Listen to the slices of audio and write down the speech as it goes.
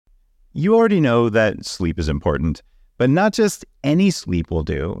You already know that sleep is important, but not just any sleep will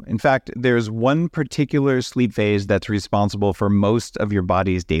do. In fact, there's one particular sleep phase that's responsible for most of your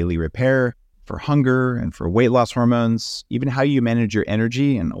body's daily repair, for hunger and for weight loss hormones, even how you manage your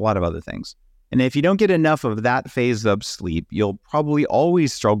energy and a lot of other things. And if you don't get enough of that phase of sleep, you'll probably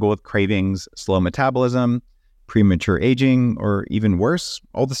always struggle with cravings, slow metabolism, premature aging, or even worse,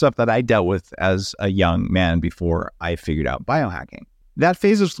 all the stuff that I dealt with as a young man before I figured out biohacking. That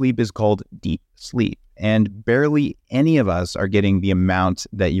phase of sleep is called deep sleep, and barely any of us are getting the amount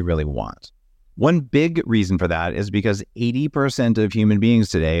that you really want. One big reason for that is because 80% of human beings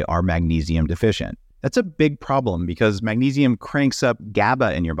today are magnesium deficient. That's a big problem because magnesium cranks up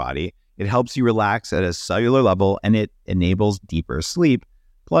GABA in your body. It helps you relax at a cellular level, and it enables deeper sleep.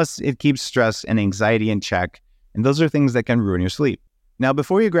 Plus, it keeps stress and anxiety in check, and those are things that can ruin your sleep. Now,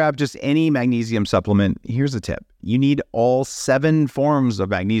 before you grab just any magnesium supplement, here's a tip. You need all 7 forms of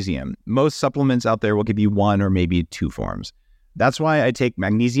magnesium. Most supplements out there will give you 1 or maybe 2 forms. That's why I take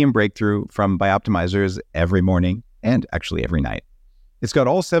Magnesium Breakthrough from Bioptimizers every morning and actually every night. It's got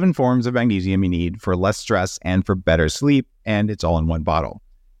all 7 forms of magnesium you need for less stress and for better sleep, and it's all in one bottle.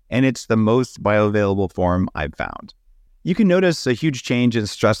 And it's the most bioavailable form I've found. You can notice a huge change in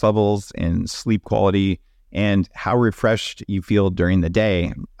stress levels, in sleep quality, and how refreshed you feel during the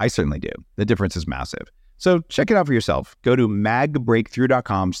day. I certainly do. The difference is massive. So check it out for yourself. Go to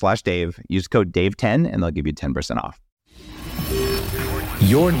magbreakthrough.com/Dave. Use code Dave10 and they'll give you 10% off.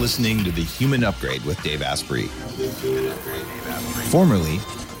 You're listening to The Human Upgrade with Dave Asprey, formerly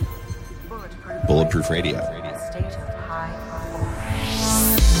Bulletproof Radio.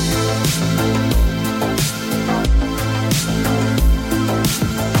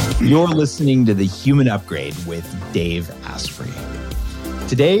 You're listening to The Human Upgrade with Dave Asprey.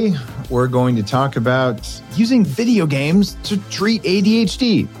 Today, we're going to talk about using video games to treat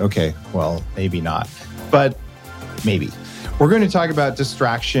ADHD. Okay, well, maybe not, but maybe. We're going to talk about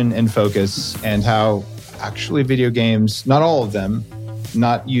distraction and focus and how actually video games, not all of them,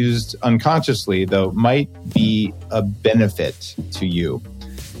 not used unconsciously, though, might be a benefit to you.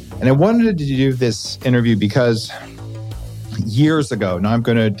 And I wanted to do this interview because years ago, now I'm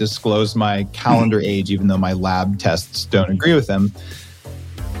going to disclose my calendar age, even though my lab tests don't agree with them.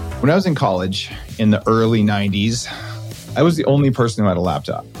 When I was in college in the early 90s, I was the only person who had a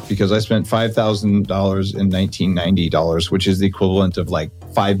laptop because I spent $5,000 in 1990 dollars, which is the equivalent of like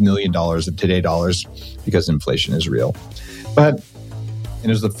 $5 million of today dollars because inflation is real. But it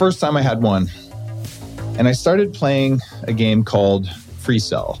was the first time I had one. And I started playing a game called Free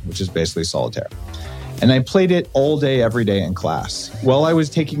Cell, which is basically solitaire. And I played it all day, every day in class. Well, I was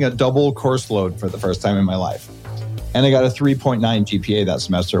taking a double course load for the first time in my life. And I got a 3.9 GPA that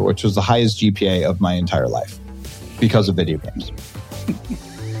semester, which was the highest GPA of my entire life because of video games.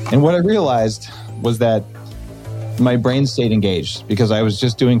 And what I realized was that my brain stayed engaged because I was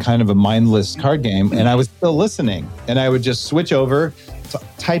just doing kind of a mindless card game and I was still listening. And I would just switch over,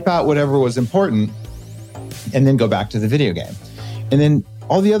 type out whatever was important, and then go back to the video game. And then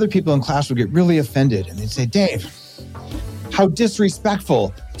all the other people in class would get really offended and they'd say, Dave, how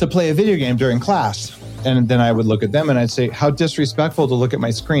disrespectful to play a video game during class. And then I would look at them and I'd say, how disrespectful to look at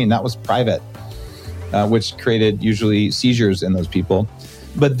my screen. That was private, which created usually seizures in those people.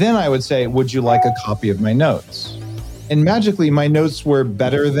 But then I would say, would you like a copy of my notes? And magically, my notes were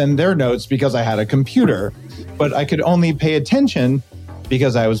better than their notes because I had a computer, but I could only pay attention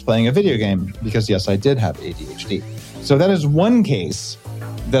because I was playing a video game, because yes, I did have ADHD. So that is one case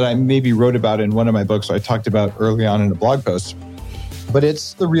that I maybe wrote about in one of my books, or I talked about early on in a blog post, but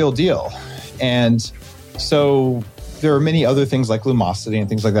it's the real deal. And so there are many other things like lumosity and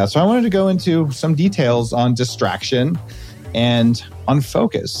things like that. So I wanted to go into some details on distraction and on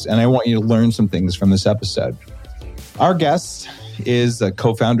focus. And I want you to learn some things from this episode. Our guest is a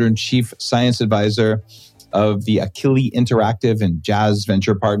co-founder and chief science advisor of the Achille Interactive and Jazz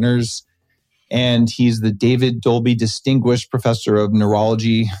Venture Partners. And he's the David Dolby Distinguished Professor of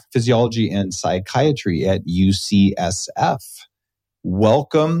Neurology, Physiology, and Psychiatry at UCSF.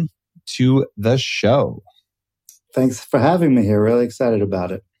 Welcome to the show. Thanks for having me here. Really excited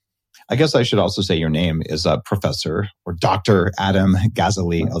about it. I guess I should also say your name is Professor or Dr. Adam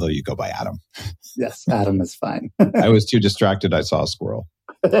Gazzaley, although you go by Adam. Yes, Adam is fine. I was too distracted. I saw a squirrel.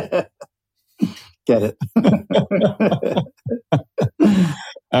 Get it.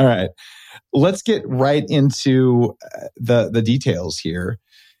 All right. Let's get right into the details here.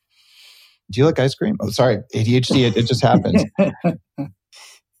 Do you like ice cream? Oh, sorry. ADHD, it just happened.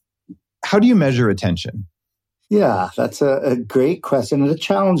 How do you measure attention? Yeah, that's a great question and a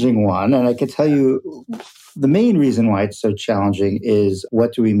challenging one. And I can tell you The main reason why it's so challenging is,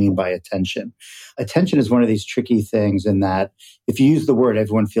 what do we mean by attention? Attention is one of these tricky things in that if you use the word,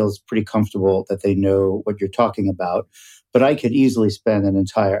 everyone feels pretty comfortable that they know what you're talking about. But I could easily spend an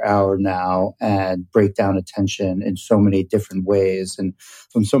entire hour now and break down attention in so many different ways and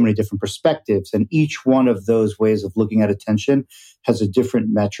from so many different perspectives. And each one of those ways of looking at attention has a different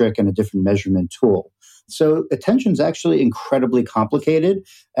metric and a different measurement tool. So attention is actually incredibly complicated.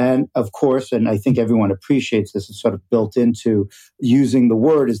 And of course, and I think everyone appreciates this, it's sort of built into using the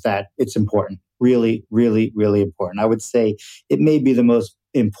word, is that it's important. Really, really, really important. I would say it may be the most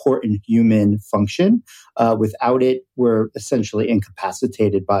important human function. Without it, we're essentially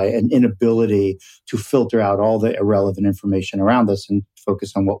incapacitated by an inability to filter out all the irrelevant information around us and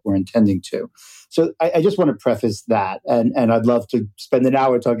focus on what we're intending to. So I just want to preface that. And I'd love to spend an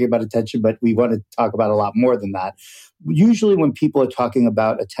hour talking about attention, but we want to talk about a lot more than that. Usually when people are talking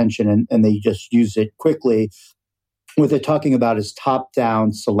about attention and they just use it quickly, what they're talking about is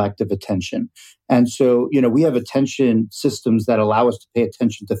top-down selective attention. And so, we have attention systems that allow us to pay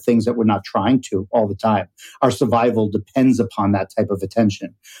attention to things that we're not trying to all the time. Our survival depends upon that type of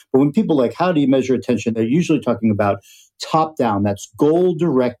attention. But when people like, how do you measure attention? They're usually talking about top-down, that's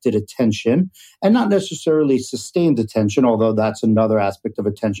goal-directed attention, and not necessarily sustained attention, although that's another aspect of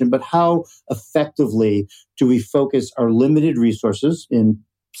attention. But how effectively do we focus our limited resources in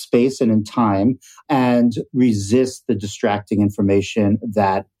space and in time and resist the distracting information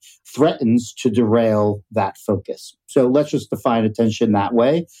that threatens to derail that focus? So let's just define attention that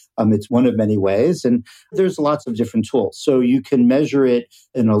way. It's one of many ways, and there's lots of different tools. So you can measure it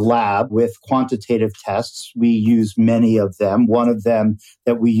in a lab with quantitative tests. We use many of them. One of them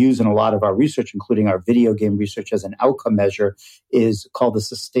that we use in a lot of our research, including our video game research as an outcome measure, is called the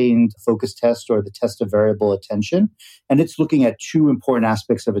sustained focus test, or the test of variable attention. And it's looking at two important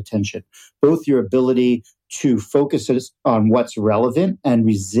aspects of attention, both your ability to focus on what's relevant and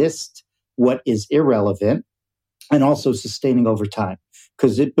resist what is irrelevant, and also sustaining over time.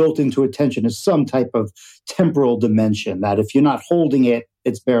 Because it built into attention is some type of temporal dimension that if you're not holding it,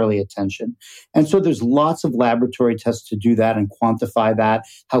 it's barely attention. And so there's lots of laboratory tests to do that and quantify that,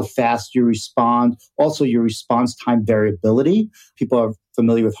 how fast you respond, also your response time variability. People are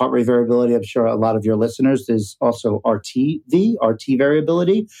familiar with heart rate variability. I'm sure a lot of your listeners. There's also RT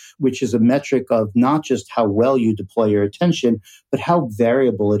variability, which is a metric of not just how well you deploy your attention, but how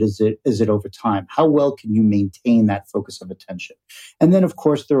variable is it over time? How well can you maintain that focus of attention? And then, of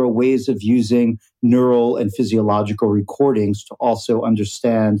course, there are ways of using neural and physiological recordings to also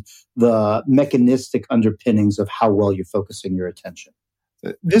understand the mechanistic underpinnings of how well you're focusing your attention.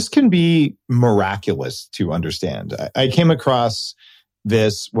 This can be miraculous to understand. I came across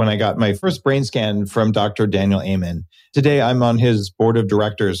this when I got my first brain scan from Dr. Daniel Amen. Today, I'm on his board of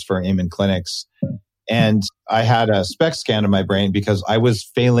directors for Amen Clinics. And I had a SPECT scan of my brain because I was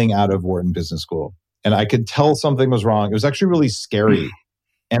failing out of Wharton Business School. And I could tell something was wrong. It was actually really scary.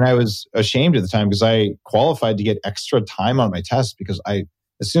 And I was ashamed at the time because I qualified to get extra time on my test because as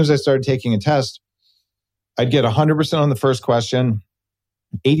soon as I started taking a test, I'd get 100% on the first question,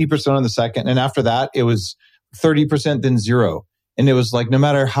 80% on the second. And after that, it was 30%, then 0. And it was like, no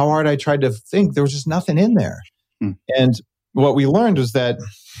matter how hard I tried to think, there was just nothing in there. And what we learned was that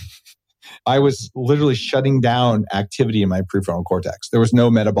I was literally shutting down activity in my prefrontal cortex. There was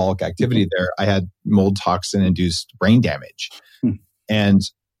no metabolic activity there. I had mold toxin-induced brain damage. And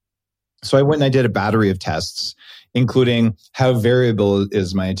so I went and I did a battery of tests, including how variable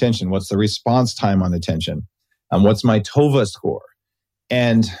is my attention? What's the response time on attention? What's my TOVA score?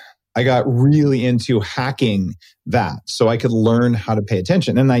 And I got really into hacking that so I could learn how to pay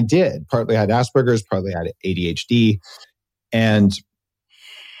attention. And I did. Partly I had Asperger's, partly I had ADHD. And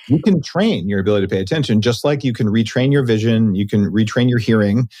you can train your ability to pay attention, just like you can retrain your vision, you can retrain your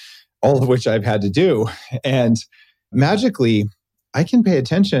hearing, all of which I've had to do. And magically, I can pay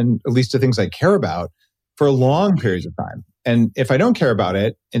attention, at least to things I care about, for long periods of time. And if I don't care about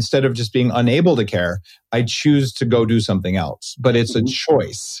it, instead of just being unable to care, I choose to go do something else. But it's a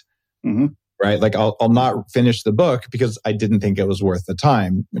choice. Right? Like I'll not finish the book because I didn't think it was worth the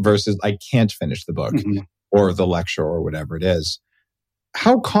time versus I can't finish the book or the lecture or whatever it is.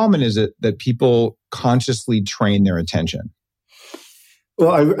 How common is it that people consciously train their attention?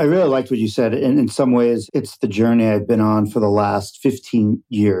 Well, I really liked what you said. And in some ways, it's the journey I've been on for the last 15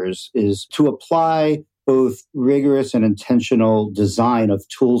 years, is to apply both rigorous and intentional design of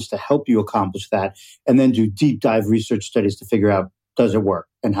tools to help you accomplish that, and then do deep dive research studies to figure out does it work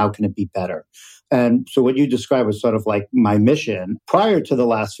and how can it be better? And so what you described was sort of like my mission. Prior to the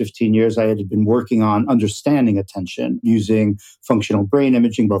last 15 years, I had been working on understanding attention using functional brain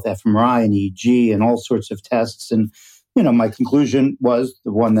imaging, both fMRI and EEG and all sorts of tests. And, my conclusion was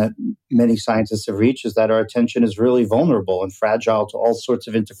the one that many scientists have reached, is that our attention is really vulnerable and fragile to all sorts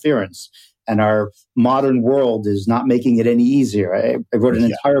of interference. And our modern world is not making it any easier. I wrote an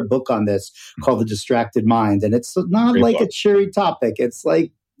entire book on this called The Distracted Mind. And it's not Great like book. a cheery topic. It's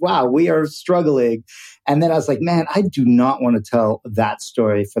like, wow, we are struggling. And then I was like, man, I do not want to tell that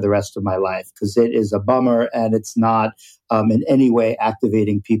story for the rest of my life, because it is a bummer and it's not in any way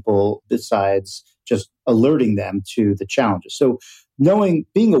activating people besides just alerting them to the challenges. So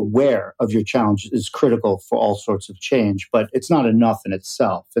being aware of your challenge is critical for all sorts of change, but it's not enough in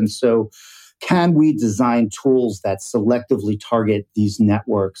itself. And so can we design tools that selectively target these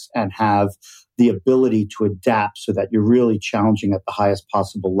networks and have the ability to adapt so that you're really challenging at the highest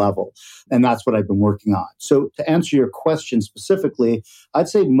possible level? And that's what I've been working on. So to answer your question specifically, I'd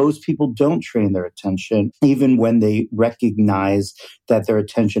say most people don't train their attention, even when they recognize that their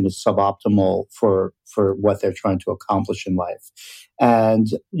attention is suboptimal for what they're trying to accomplish in life. And,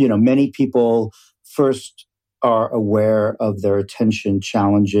 many people first are aware of their attention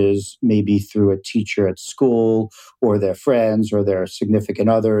challenges, maybe through a teacher at school or their friends or their significant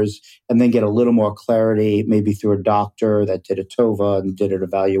others, and then get a little more clarity, maybe through a doctor that did a TOVA and did an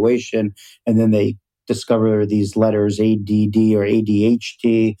evaluation. And then they discover these letters, ADD or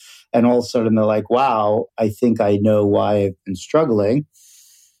ADHD, and all of a sudden they're like, wow, I think I know why I've been struggling.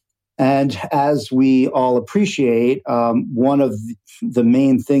 And as we all appreciate, one of the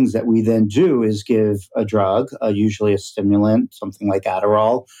main things that we then do is give a drug, usually a stimulant, something like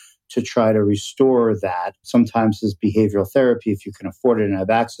Adderall, to try to restore that. Sometimes it's behavioral therapy if you can afford it and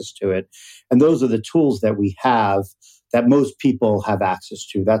have access to it. And those are the tools that we have that most people have access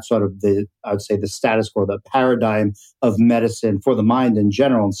to. That's sort of I would say the status quo, the paradigm of medicine for the mind in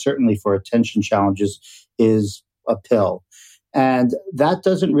general, and certainly for attention challenges, is a pill. And that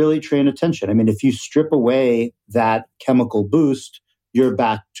doesn't really train attention. I mean, if you strip away that chemical boost, you're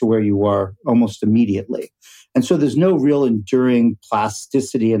back to where you were almost immediately. And so there's no real enduring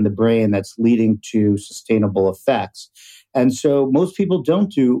plasticity in the brain that's leading to sustainable effects. And so most people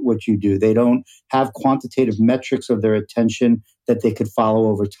don't do what you do. They don't have quantitative metrics of their attention that they could follow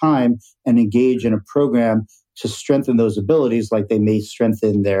over time and engage in a program to strengthen those abilities, like they may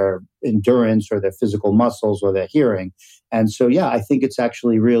strengthen their endurance or their physical muscles or their hearing. And so, I think it's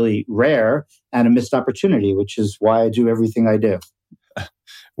actually really rare and a missed opportunity, which is why I do everything I do.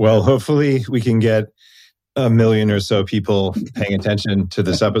 Well, hopefully we can get 1 million or so people paying attention to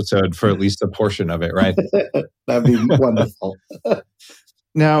this episode for at least a portion of it, right? That'd be wonderful.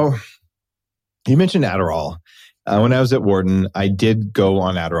 Now, you mentioned Adderall. When I was at Wharton, I did go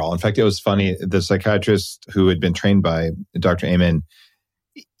on Adderall. In fact, it was funny. The psychiatrist who had been trained by Dr. Amen,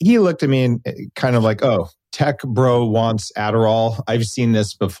 he looked at me and kind of like, oh, tech bro wants Adderall. I've seen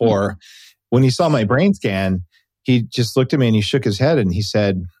this before. When he saw my brain scan, he just looked at me and he shook his head and he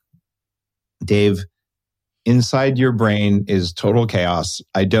said, Dave, inside your brain is total chaos.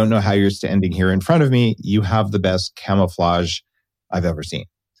 I don't know how you're standing here in front of me. You have the best camouflage I've ever seen.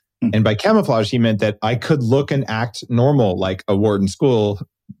 And by camouflage, he meant that I could look and act normal like a Wharton School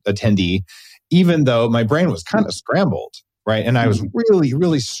attendee, even though my brain was kind of scrambled, right? And I was really,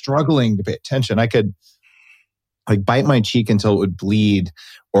 really struggling to pay attention. I could like bite my cheek until it would bleed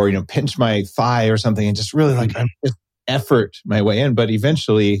or, pinch my thigh or something and just really just effort my way in. But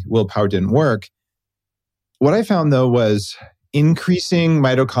eventually willpower didn't work. What I found though was increasing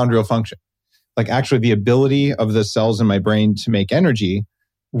mitochondrial function, like actually the ability of the cells in my brain to make energy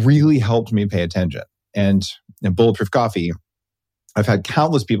really helped me pay attention. And in Bulletproof Coffee, I've had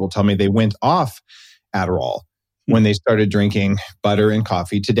countless people tell me they went off Adderall when they started drinking butter and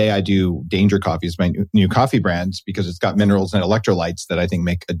coffee. Today, I do Danger Coffee as my new coffee brand because it's got minerals and electrolytes that I think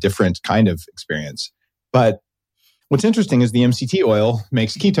make a different kind of experience. But what's interesting is the MCT oil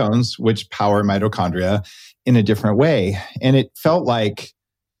makes ketones, which power mitochondria in a different way. And it felt like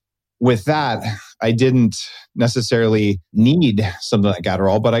with that, I didn't necessarily need something like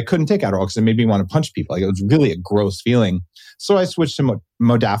Adderall, but I couldn't take Adderall because it made me want to punch people. Like it was really a gross feeling. So I switched to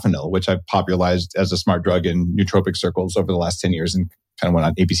modafinil, which I've popularized as a smart drug in nootropic circles over the last 10 years and kind of went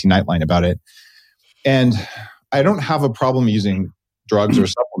on ABC Nightline about it. And I don't have a problem using drugs or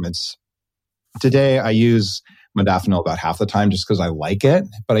supplements. Today, I use modafinil about half the time just because I like it,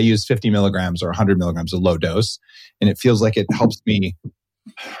 but I use 50 milligrams or 100 milligrams of low dose. And it feels like it helps me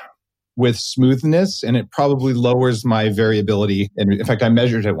with smoothness, and it probably lowers my variability. And in fact, I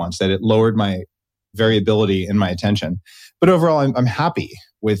measured it once that it lowered my variability in my attention. But overall, I'm happy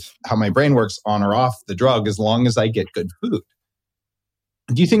with how my brain works on or off the drug as long as I get good food.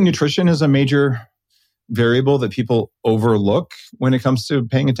 Do you think nutrition is a major variable that people overlook when it comes to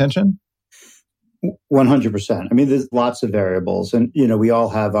paying attention? 100%. I mean, there's lots of variables and, we all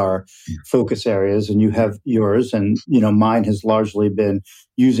have our focus areas and you have yours and, mine has largely been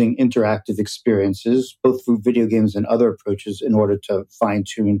using interactive experiences, both through video games and other approaches in order to fine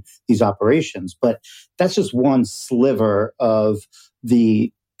tune these operations. But that's just one sliver of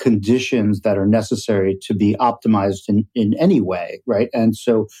the conditions that are necessary to be optimized in any way, right? And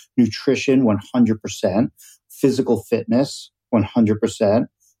so nutrition, 100%, physical fitness, 100%,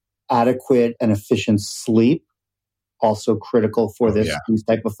 adequate and efficient sleep, also critical for these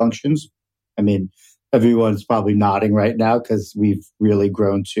type of functions. I mean, everyone's probably nodding right now because we've really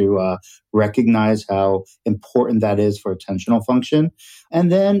grown to recognize how important that is for attentional function.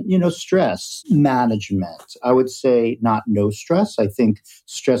 And then, stress management. I would say not no stress. I think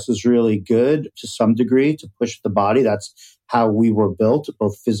stress is really good to some degree to push the body. That's how we were built,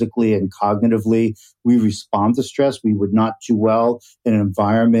 both physically and cognitively. We respond to stress. We would not do well in an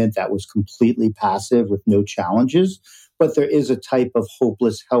environment that was completely passive with no challenges. But there is a type of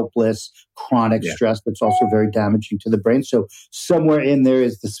hopeless, helpless, chronic stress that's also very damaging to the brain. So somewhere in there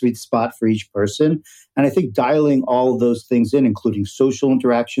is the sweet spot for each person. And I think dialing all of those things in, including social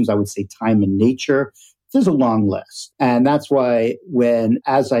interactions, I would say time in nature, there's a long list. And that's why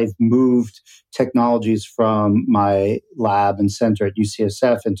as I've moved technologies from my lab and center at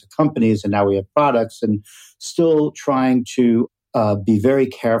UCSF into companies, and now we have products, and still trying to be very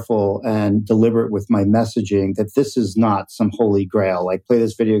careful and deliberate with my messaging that this is not some holy grail, like play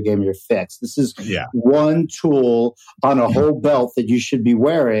this video game, you're fixed. This is one tool on a whole belt that you should be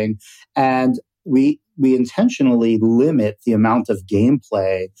wearing. And we intentionally limit the amount of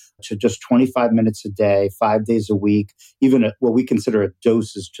gameplay to just 25 minutes a day, 5 days a week. Even what we consider a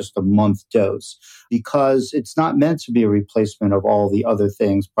dose is just a month dose, because it's not meant to be a replacement of all the other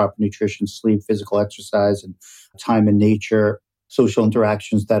things: proper nutrition, sleep, physical exercise, and time in nature, social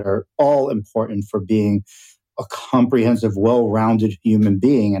interactions that are all important for being a comprehensive, well-rounded human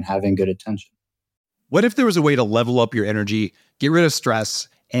being and having good attention. What if there was a way to level up your energy, get rid of stress,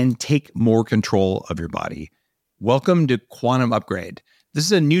 and take more control of your body? Welcome to Quantum Upgrade. This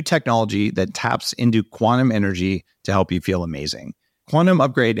is a new technology that taps into quantum energy to help you feel amazing. Quantum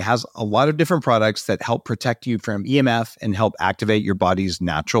Upgrade has a lot of different products that help protect you from EMF and help activate your body's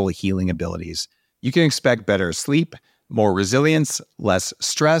natural healing abilities. You can expect better sleep, more resilience, less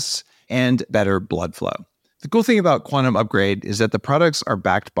stress, and better blood flow. The cool thing about Quantum Upgrade is that the products are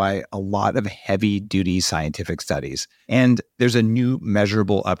backed by a lot of heavy-duty scientific studies, and there's a new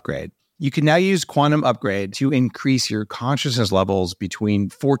measurable upgrade. You can now use Quantum Upgrade to increase your consciousness levels between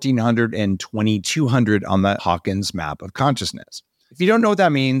 1,400 and 2,200 on the Hawkins map of consciousness. If you don't know what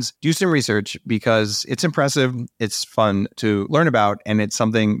that means, do some research because it's impressive, it's fun to learn about, and it's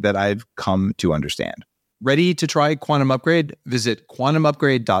something that I've come to understand. Ready to try Quantum Upgrade? Visit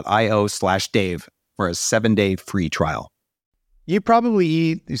quantumupgrade.io/Dave for a 7-day free trial. You probably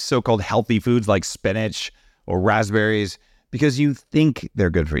eat these so-called healthy foods like spinach or raspberries because you think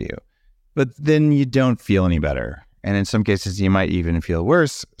they're good for you, but then you don't feel any better. And in some cases, you might even feel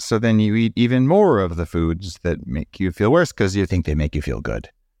worse. So then you eat even more of the foods that make you feel worse because you think they make you feel good.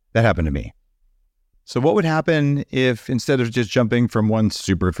 That happened to me. So what would happen if instead of just jumping from one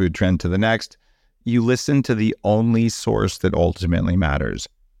superfood trend to the next, you listen to the only source that ultimately matters,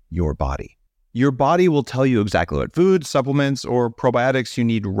 your body? Your body will tell you exactly what foods, supplements, or probiotics you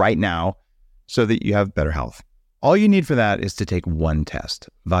need right now so that you have better health. All you need for that is to take one test,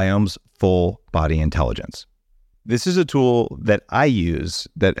 Viome's Full Body Intelligence. This is a tool that I use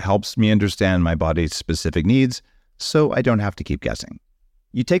that helps me understand my body's specific needs so I don't have to keep guessing.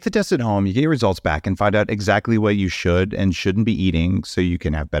 You take the test at home, you get your results back, and find out exactly what you should and shouldn't be eating so you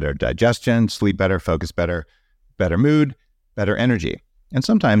can have better digestion, sleep better, focus better, better mood, better energy. And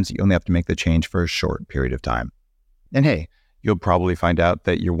sometimes you only have to make the change for a short period of time. And hey, you'll probably find out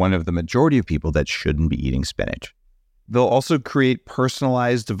that you're one of the majority of people that shouldn't be eating spinach. They'll also create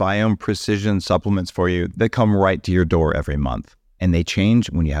personalized Viome precision supplements for you that come right to your door every month. And they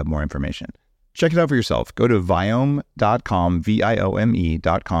change when you have more information. Check it out for yourself. Go to Viome.com,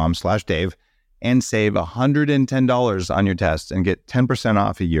 Viome.com/Dave, and save $110 on your test and get 10%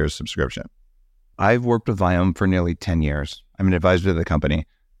 off a year's subscription. I've worked with Viome for nearly 10 years. I'm an advisor to the company.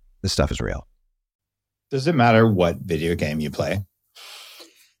 This stuff is real. Does it matter what video game you play?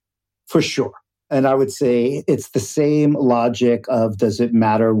 For sure. And I would say it's the same logic of does it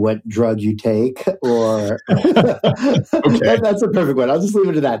matter what drug you take? Or Okay. That's a perfect one. I'll just leave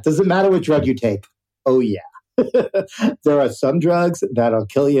it at that. Does it matter what drug you take? Oh, yeah. There are some drugs that'll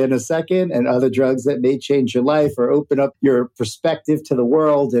kill you in a second and other drugs that may change your life or open up your perspective to the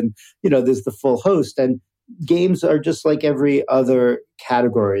world. And, there's the full host. And games are just like every other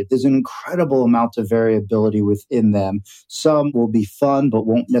category. There's an incredible amount of variability within them. Some will be fun, but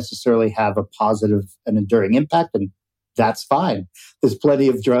won't necessarily have a positive and enduring impact. And that's fine. There's plenty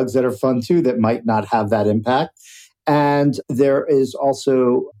of drugs that are fun too that might not have that impact. And there is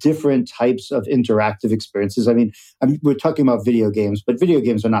also different types of interactive experiences. We're talking about video games, but video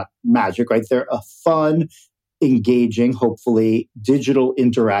games are not magic, right? They're a fun, engaging, hopefully digital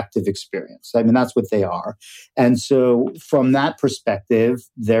interactive experience. That's what they are. And so from that perspective,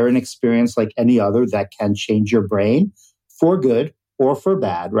 they're an experience like any other that can change your brain for good or for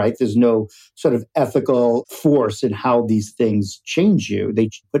bad, right? There's no sort of ethical force in how these things change you.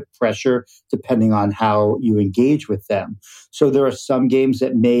 They put pressure depending on how you engage with them. So there are some games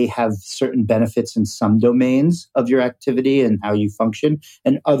that may have certain benefits in some domains of your activity and how you function,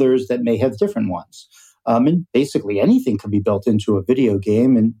 and others that may have different ones. And basically anything can be built into a video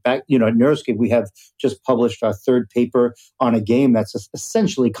game. And back, at Neuroscape, we have just published our third paper on a game that's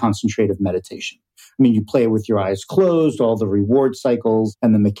essentially concentrative meditation. You play it with your eyes closed, all the reward cycles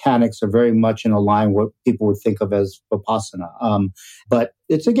and the mechanics are very much in line with what people would think of as Vipassana. But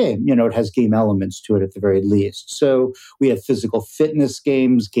it's a game, it has game elements to it at the very least. So we have physical fitness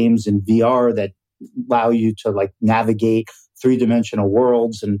games in VR that allow you to navigate three-dimensional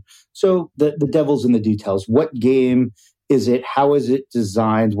worlds. And so the devil's in the details. What game is it? How is it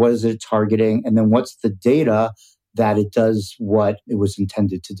designed? What is it targeting? And then what's the data that it does what it was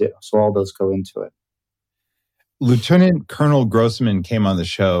intended to do? So all those go into it. Lieutenant Colonel Grossman came on the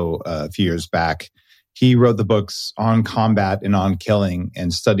show a few years back. He wrote the books On Combat and On Killing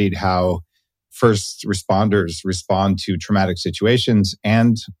and studied how first responders respond to traumatic situations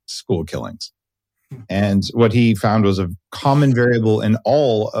and school killings. And what he found was a common variable in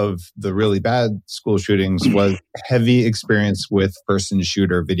all of the really bad school shootings was heavy experience with person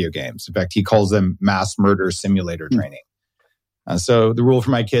shooter video games. In fact, he calls them mass murder simulator training. So the rule for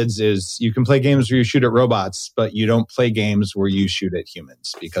my kids is you can play games where you shoot at robots, but you don't play games where you shoot at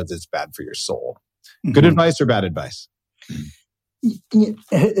humans because it's bad for your soul. Good advice or bad advice?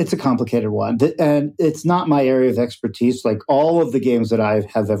 It's a complicated one. And it's not my area of expertise. Like all of the games that I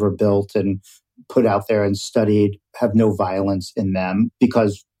have ever built and put out there and studied have no violence in them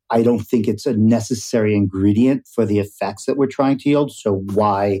because I don't think it's a necessary ingredient for the effects that we're trying to yield. So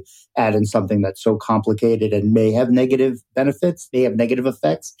why add in something that's so complicated and may have negative benefits, may have negative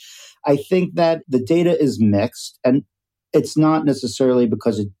effects? I think that the data is mixed, and it's not necessarily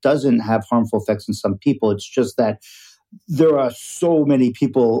because it doesn't have harmful effects in some people. It's just that there are so many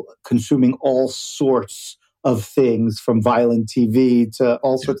people consuming all sorts of things, from violent TV to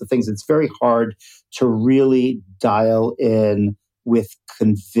all sorts of things. It's very hard to really dial in with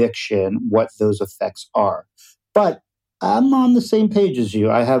conviction what those effects are. But I'm on the same page as you.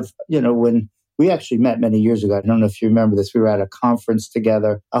 I have, when we actually met many years ago, I don't know if you remember this, we were at a conference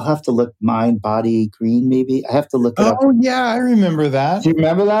together. I'll have to look, Mind, Body, Green, maybe. I have to look it up. Oh, yeah, I remember that. Do you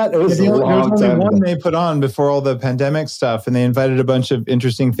remember that? It was there was only one ago. they put on before all the pandemic stuff, and they invited a bunch of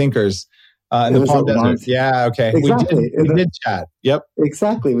interesting thinkers. In the Palm Desert. Yeah, okay. Exactly. We did chat. Yep.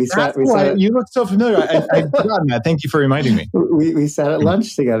 Exactly. We sat. You look so familiar. I'd forgotten that. Thank you for reminding me. We sat at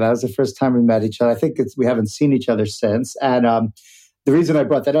lunch together. That was the first time we met each other. I think we haven't seen each other since. And the reason I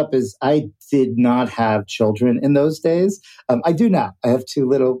brought that up is I did not have children in those days. I do now. I have two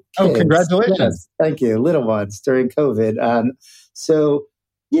little kids. Oh, congratulations. Yes, thank you. Little ones during COVID. So,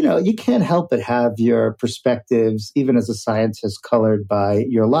 you can't help but have your perspectives, even as a scientist, colored by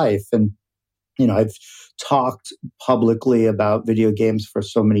your life. And I've talked publicly about video games for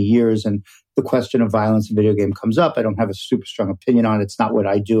so many years, and the question of violence in video game comes up. I don't have a super strong opinion on it. It's not what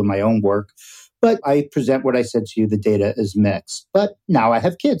I do in my own work, but I present what I said to you. The data is mixed. But now I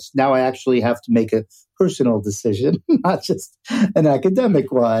have kids. Now I actually have to make a personal decision, not just an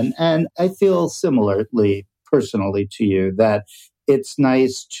academic one. And I feel similarly, personally to you, that it's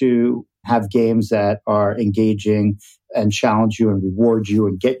nice to have games that are engaging and challenge you and reward you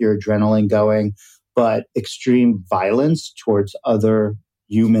and get your adrenaline going. But extreme violence towards other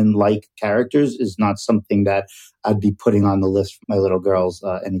human-like characters is not something that I'd be putting on the list for my little girls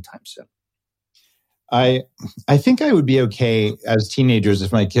anytime soon. I think I would be okay as teenagers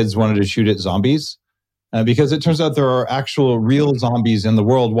if my kids wanted to shoot at zombies, because it turns out there are actual real zombies in the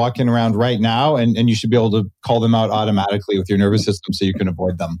world walking around right now, and you should be able to call them out automatically with your nervous system so you can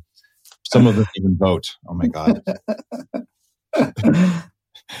avoid them. Some of them even vote. Oh my God.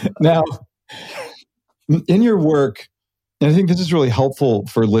 Now, in your work, And I think this is really helpful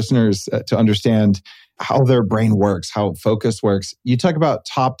for listeners to understand how their brain works, how focus works. You talk about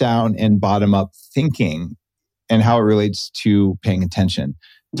top-down and bottom-up thinking and how it relates to paying attention.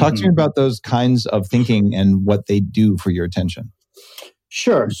 Talk to me about those kinds of thinking and what they do for your attention.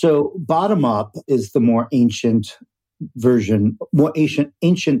 Sure. So bottom-up is the more ancient version, more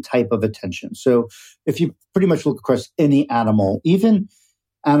ancient type of attention. So if you pretty much look across any animal, even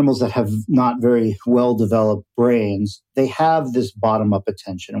animals that have not very well-developed brains, they have this bottom-up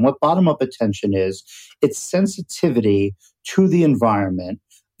attention. And what bottom-up attention is, it's sensitivity to the environment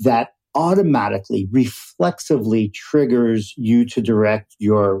that automatically, reflexively triggers you to direct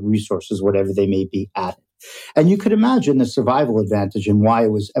your resources, whatever they may be, at it. And you could imagine the survival advantage and why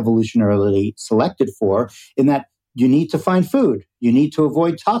it was evolutionarily selected for, in that you need to find food. You need to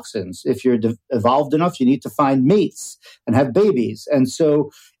avoid toxins. If you're evolved enough, you need to find mates and have babies. And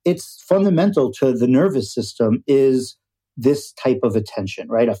so it's fundamental to the nervous system is this type of attention,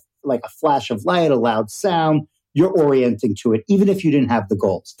 right? Like a flash of light, a loud sound, you're orienting to it, even if you didn't have the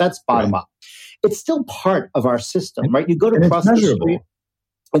goals. That's bottom up. It's still part of our system, right? You go to cross the street.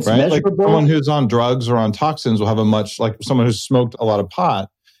 It's right? measurable. Like someone who's on drugs or on toxins will have a much, like someone who's smoked a lot of pot,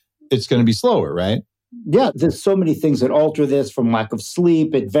 it's going to be slower, right? Yeah, there's so many things that alter this, from lack of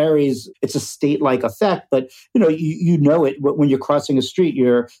sleep. It varies. It's a state-like effect, but you know it when you're crossing a street.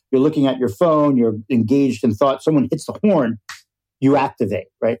 You're looking at your phone. You're engaged in thought. Someone hits the horn, you activate,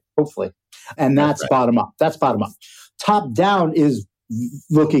 right? Hopefully, and that's right. Bottom up. That's bottom up. Top down is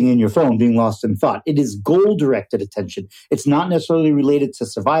looking in your phone, being lost in thought. It is goal-directed attention. It's not necessarily related to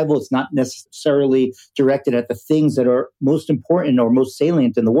survival. It's not necessarily directed at the things that are most important or most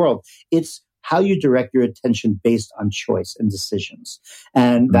salient in the world. It's how you direct your attention based on choice and decisions.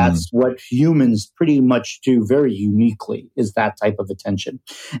 And that's what humans pretty much do very uniquely, is that type of attention.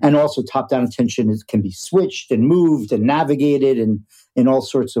 And also top-down attention can be switched and moved and navigated in all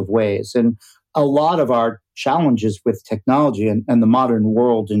sorts of ways. And a lot of our challenges with technology and the modern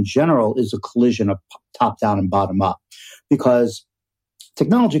world in general is a collision of top-down and bottom-up. Because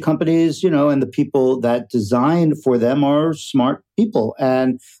technology companies, and the people that design for them are smart people.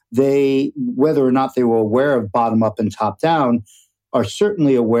 And they, whether or not they were aware of bottom up and top down, are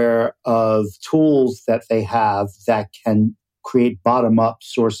certainly aware of tools that they have that can create bottom up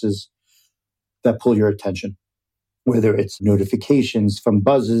sources that pull your attention. Whether it's notifications from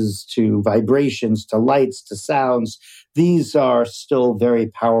buzzes to vibrations to lights to sounds, these are still very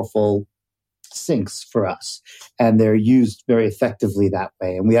powerful syncs for us, and they're used very effectively that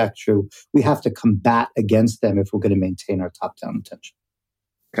way. And we have to combat against them if we're going to maintain our top-down attention.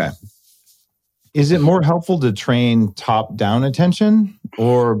 Okay. Is it more helpful to train top-down attention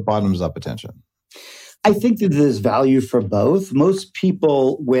or bottoms-up attention? I think that there's value for both. Most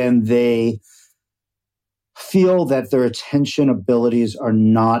people, when they feel that their attention abilities are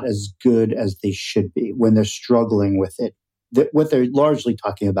not as good as they should be, when they're struggling with it, what they're largely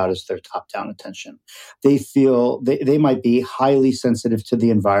talking about is their top-down attention. They feel they might be highly sensitive to the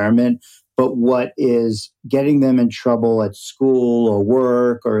environment, but what is getting them in trouble at school or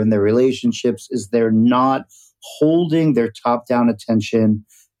work or in their relationships is they're not holding their top-down attention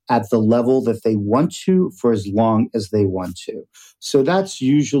at the level that they want to for as long as they want to. So that's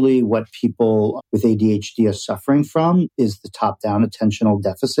usually what people with ADHD are suffering from, is the top-down attentional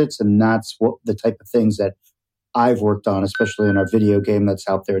deficits. And that's what the type of things that I've worked on, especially in our video game that's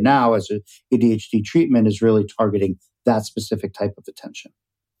out there now as an ADHD treatment, is really targeting that specific type of attention.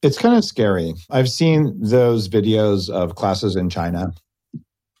 It's kind of scary. I've seen those videos of classes in China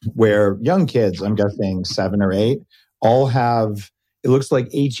where young kids, I'm guessing 7 or 8, all have, it looks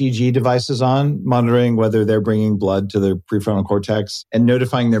like HEG devices on, monitoring whether they're bringing blood to their prefrontal cortex and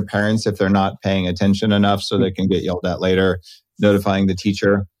notifying their parents if they're not paying attention enough so they can get yelled at later, notifying the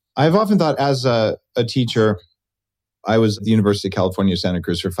teacher. I've often thought as a teacher, I was at the University of California, Santa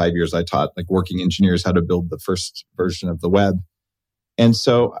Cruz for 5 years. I taught working engineers how to build the first version of the web. And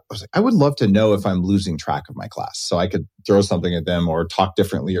so I was like, I would love to know if I'm losing track of my class so I could throw something at them or talk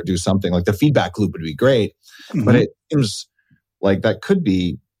differently or do something. Like the feedback loop would be great, but it seems like that could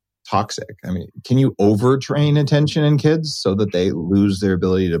be toxic. I mean, can you overtrain attention in kids so that they lose their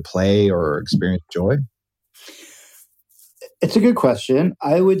ability to play or experience joy? It's a good question.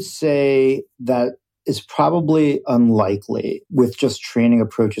 I would say that is probably unlikely with just training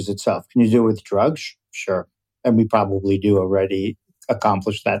approaches itself. Can you do it with drugs? Sure. And we probably do already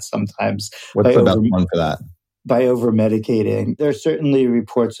accomplish that sometimes. What's the best one for that? By over-medicating. There are certainly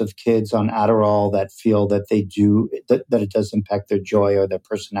reports of kids on Adderall that feel that that it does impact their joy or their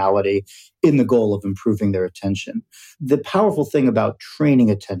personality in the goal of improving their attention. The powerful thing about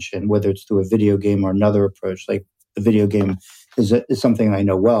training attention, whether it's through a video game or another approach, like the video game is something I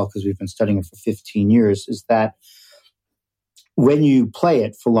know well because we've been studying it for 15 years, is that when you play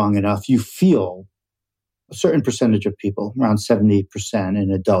it for long enough, you feel a certain percentage of people, around 70% in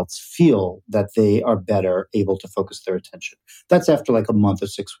adults, feel that they are better able to focus their attention. That's after like a month or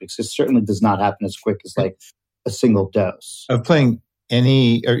 6 weeks. It certainly does not happen as quick as like a single dose. Of playing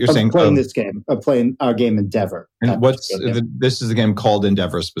any, or you're saying playing this game, of playing our game Endeavor. And this is the game called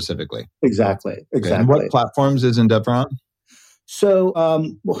Endeavor specifically. Exactly. Okay. And what platforms is Endeavor on? So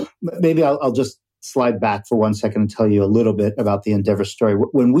maybe I'll just slide back for 1 second and tell you a little bit about the Endeavor story.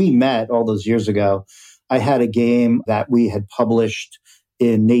 When we met all those years ago, I had a game that we had published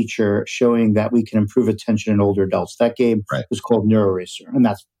in Nature showing that we can improve attention in older adults. That game was called NeuroRacer, and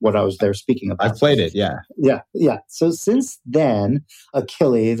that's what I was there speaking about. I've played it, yeah. Yeah. So since then,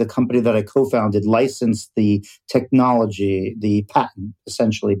 Achille, the company that I co-founded, licensed the technology, the patent,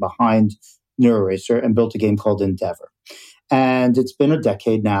 essentially, behind NeuroRacer and built a game called Endeavor. And it's been a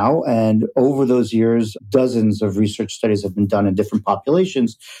decade now. And over those years, dozens of research studies have been done in different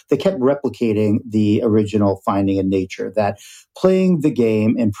populations. They kept replicating the original finding in Nature that playing the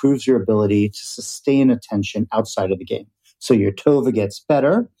game improves your ability to sustain attention outside of the game. So your TOVA gets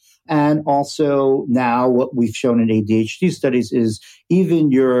better. And also now what we've shown in ADHD studies is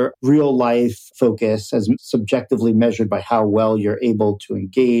even your real life focus, as subjectively measured by how well you're able to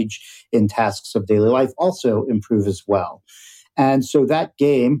engage in tasks of daily life, also improve as well. And so that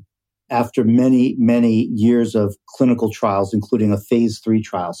game, after many, many years of clinical trials, including a phase 3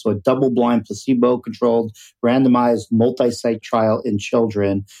 trial, so a double-blind, placebo-controlled, randomized, multi-site trial in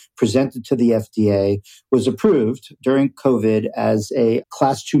children presented to the FDA, was approved during COVID as a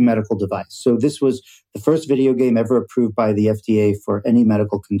Class 2 medical device. So this was the first video game ever approved by the FDA for any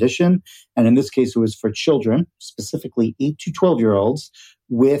medical condition. And in this case, it was for children, specifically 8 to 12-year-olds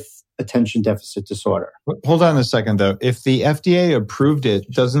with attention deficit disorder. Hold on a second, though. If the FDA approved it,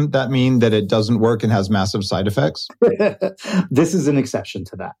 doesn't that mean that it doesn't work and has massive side effects? This is an exception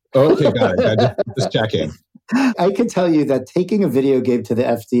to that. Okay, got it. Just checking. I can tell you that taking a video game to the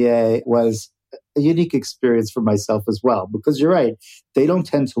FDA was a unique experience for myself as well, because you're right. They don't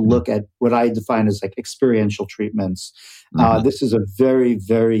tend to look at what I define as like experiential treatments. This is a very,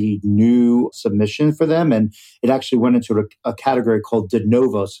 very new submission for them. And it actually went into a category called de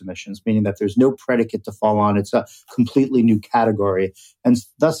novo submissions, meaning that there's no predicate to fall on. It's a completely new category. And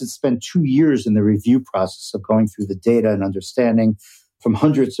thus it spent 2 years in the review process of going through the data and understanding from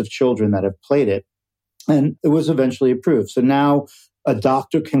hundreds of children that have played it. And it was eventually approved. So now a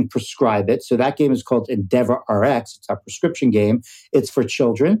doctor can prescribe it. So that game is called Endeavor RX. It's our prescription game. It's for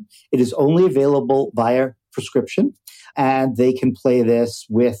children. It is only available via prescription. And they can play this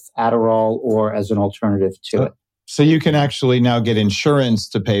with Adderall or as an alternative to it. So you can actually now get insurance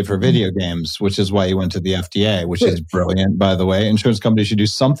to pay for video games, which is why you went to the FDA, which is brilliant, by the way. Insurance companies should do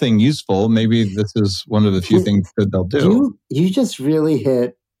something useful. Maybe this is one of the few things that they'll do. You just really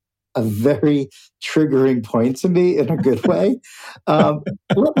hit a very triggering point to me in a good way.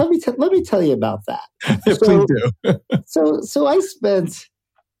 Let me tell you about that. Yeah, please do. So I spent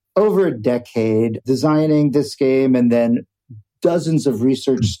over a decade designing this game, and then dozens of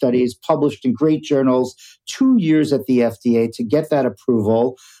research studies published in great journals, 2 years at the FDA to get that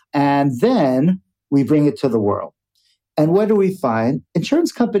approval, and then we bring it to the world. And what do we find?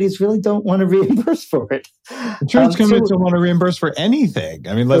 Insurance companies really don't want to reimburse for it. Insurance companies don't want to reimburse for anything.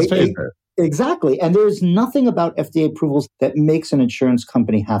 I mean, let's face it. Exactly. And there's nothing about FDA approvals that makes an insurance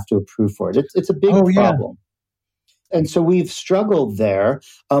company have to approve for it. It's a big problem. And so we've struggled there.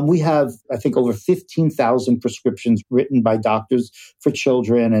 We have, I think, over 15,000 prescriptions written by doctors for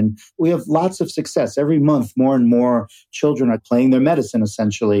children. And we have lots of success. Every month, more and more children are playing their medicine,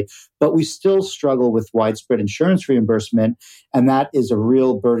 essentially. But we still struggle with widespread insurance reimbursement. And that is a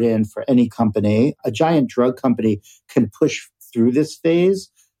real burden for any company. A giant drug company can push through this phase,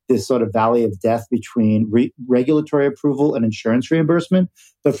 this sort of valley of death between regulatory approval and insurance reimbursement.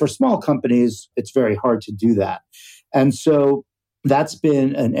 But for small companies, it's very hard to do that. And so that's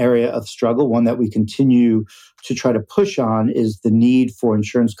been an area of struggle. One that we continue to try to push on is the need for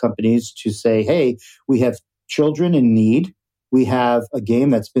insurance companies to say, hey, we have children in need. We have a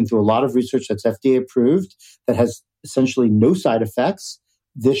game that's been through a lot of research that's FDA approved, that has essentially no side effects.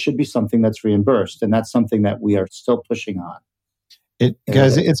 This should be something that's reimbursed. And that's something that we are still pushing on.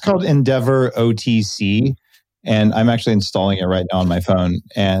 Guys, it's called Endeavor OTC. And I'm actually installing it right now on my phone.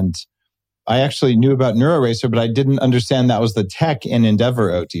 And I actually knew about NeuroRacer, but I didn't understand that was the tech in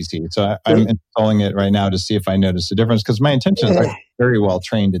Endeavor OTC. So I'm installing it right now to see if I notice a difference, because my intention is I'm very well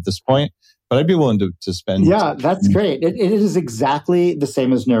trained at this point. but I'd be willing to spend. Yeah, that's great. It is exactly the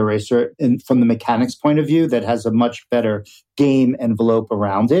same as NeuroRacer from the mechanics point of view that has a much better game envelope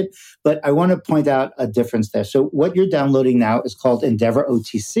around it. But I want to point out a difference there. So what you're downloading now is called Endeavor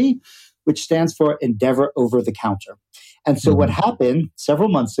OTC, which stands for Endeavor Over the Counter. And so what happened several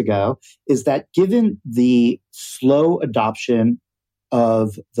months ago is that given the slow adoption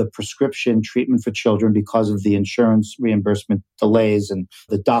of the prescription treatment for children because of the insurance reimbursement delays and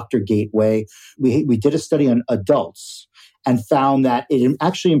the doctor gateway, we did a study on adults and found that it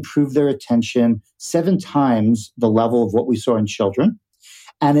actually improved their attention 7 times the level of what we saw in children.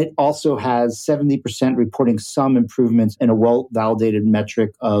 And it also has 70% reporting some improvements in a well-validated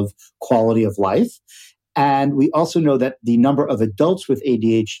metric of quality of life. And we also know that the number of adults with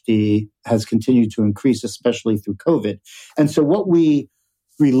ADHD has continued to increase, especially through COVID. And so what we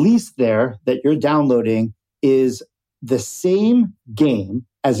released there that you're downloading is the same game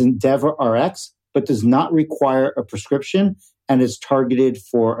as Endeavor RX, but does not require a prescription and is targeted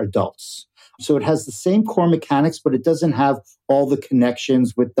for adults. So it has the same core mechanics, but it doesn't have all the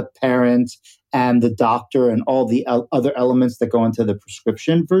connections with the parent and the doctor and all the other elements that go into the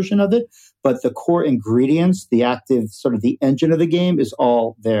prescription version of it. But the core ingredients, the active sort of the engine of the game is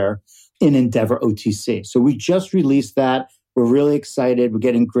all there in Endeavor OTC. So we just released that. We're really excited. We're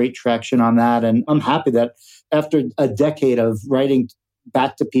getting great traction on that. And I'm happy that after a decade of writing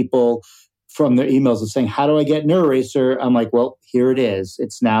back to people from their emails and saying, how do I get NeuroRacer? I'm like, well, here it is.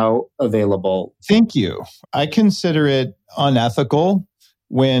 It's now available. Thank you. I consider it unethical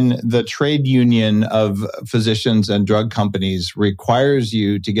when the trade union of physicians and drug companies requires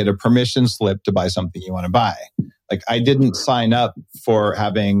you to get a permission slip to buy something you want to buy. Like, I didn't sign up for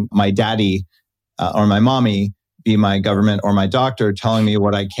having my daddy or my mommy be my government or my doctor telling me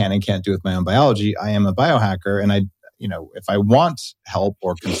what I can and can't do with my own biology. I am a biohacker, and if I want help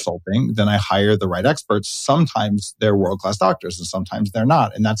or consulting, then I hire the right experts. Sometimes they're world-class doctors and sometimes they're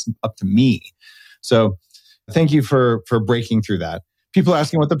not. And that's up to me. So thank you for breaking through that. People are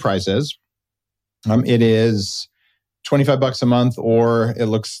asking what the price is. It is $25 a month, or it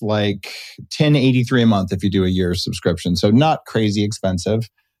looks like $10.83 a month if you do a year subscription. So not crazy expensive.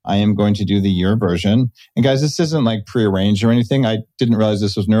 I am going to do the year version. And guys, this isn't like prearranged or anything. I didn't realize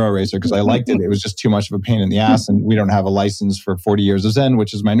this was NeuroRacer because I liked it. It was just too much of a pain in the ass. And we don't have a license for 40 Years of Zen,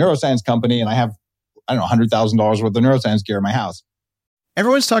 which is my neuroscience company. And I have, $100,000 worth of neuroscience gear in my house.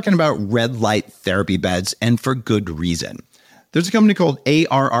 Everyone's talking about red light therapy beds, and for good reason. There's a company called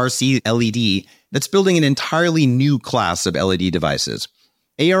ARRC LED that's building an entirely new class of LED devices.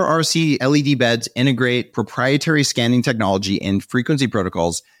 ARRC LED beds integrate proprietary scanning technology and frequency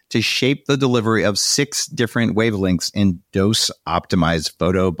protocols to shape the delivery of 6 different wavelengths in dose-optimized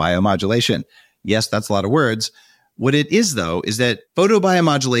photobiomodulation. Yes, that's a lot of words. What it is, though, is that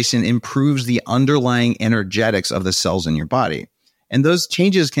photobiomodulation improves the underlying energetics of the cells in your body. And those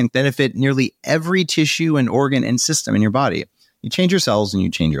changes can benefit nearly every tissue and organ and system in your body. You change your cells and you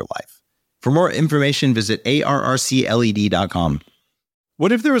change your life. For more information, visit arrcled.com.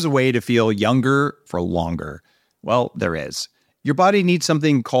 What if there was a way to feel younger for longer? Well, there is. Your body needs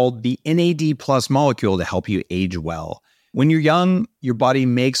something called the NAD+ molecule to help you age well. When you're young, your body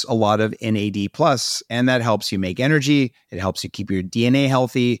makes a lot of NAD+, and that helps you make energy, it helps you keep your DNA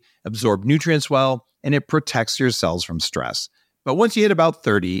healthy, absorb nutrients well, and it protects your cells from stress. But once you hit about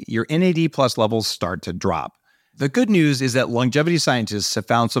 30, your NAD+ levels start to drop. The good news is that longevity scientists have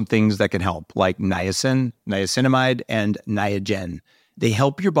found some things that can help, like niacin, niacinamide, and Niagen. They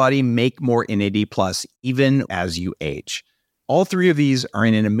help your body make more NAD+ even as you age. All 3 of these are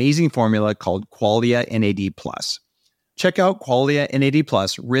in an amazing formula called Qualia NAD+. Check out Qualia NAD+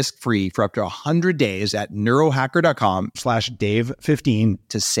 risk-free for up to 100 days at neurohacker.com/Dave15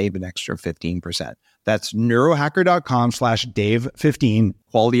 to save an extra 15%. That's neurohacker.com/Dave15,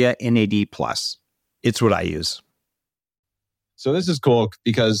 Qualia NAD+. It's what I use. So this is cool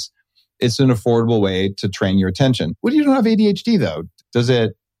because it's an affordable way to train your attention. What if you don't have ADHD, though? Does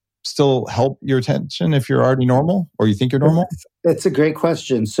it still help your attention if you're already normal or you think you're normal? It's a great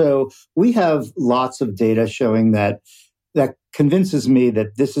question. So we have lots of data showing that convinces me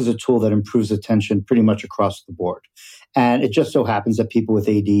that this is a tool that improves attention pretty much across the board. And it just so happens that people with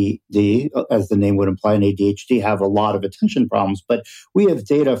ADD, as the name would imply, and ADHD have a lot of attention problems. But we have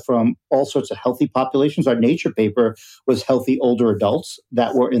data from all sorts of healthy populations. Our Nature paper was healthy older adults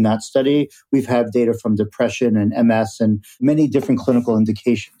that were in that study. We've had data from depression and MS and many different clinical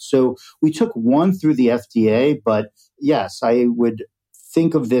indications. So we took one through the FDA, but yes, I would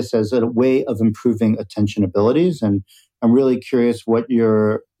think of this as a way of improving attention abilities. And I'm really curious what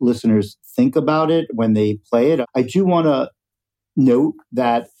your listeners think about it when they play it. I do want to note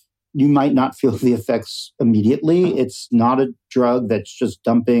that you might not feel the effects immediately. It's not a drug that's just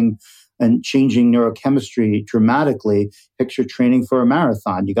dumping and changing neurochemistry dramatically. Picture training for a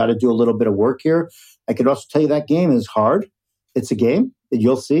marathon. You got to do a little bit of work here. I could also tell you that game is hard. It's a game.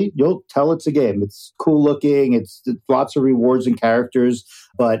 You'll see. You'll tell it's a game. It's cool looking. It's lots of rewards and characters,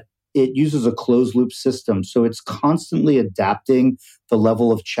 but it uses a closed loop system. So it's constantly adapting the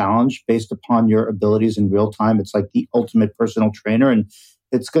level of challenge based upon your abilities in real time. It's like the ultimate personal trainer, and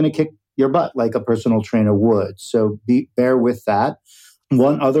it's going to kick your butt like a personal trainer would. So bear with that.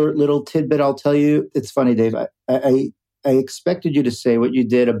 One other little tidbit I'll tell you. It's funny, Dave. I expected you to say what you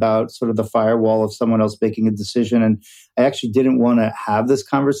did about sort of the firewall of someone else making a decision. And I actually didn't want to have this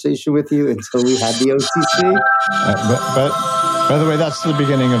conversation with you until we had the OCC. But by the way, that's the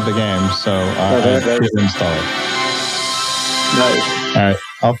beginning of the game. So I did install it. Nice. All right.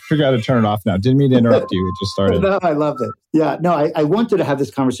 I'll figure out how to turn it off now. Didn't mean to interrupt you. It just started. No, I loved it. Yeah, no, I wanted to have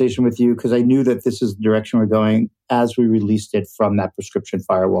this conversation with you because I knew that this is the direction we're going as we released it from that prescription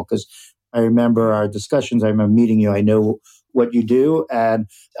firewall. Because I remember our discussions. I remember meeting you. I know what you do. And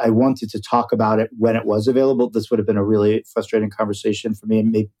I wanted to talk about it when it was available. This would have been a really frustrating conversation for me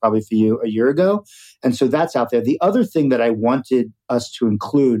and maybe probably for you a year ago. And so that's out there. The other thing that I wanted us to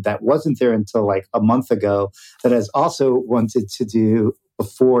include that wasn't there until like a month ago that I also wanted to do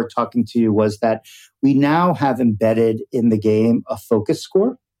before talking to you was that we now have embedded in the game a focus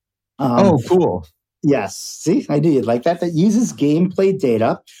score. Oh, cool. Yes. See, I knew you'd like that. That uses gameplay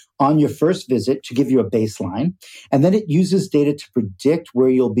data on your first visit to give you a baseline. And then it uses data to predict where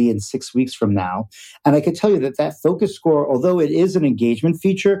you'll be in 6 weeks from now. And I can tell you that that focus score, although it is an engagement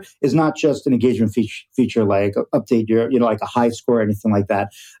feature, is not just an engagement feature like update your, like a high score or anything like that.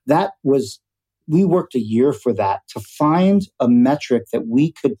 We worked a year for that to find a metric that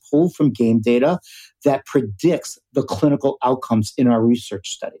we could pull from game data that predicts the clinical outcomes in our research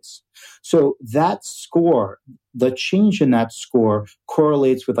studies. So that score, the change in that score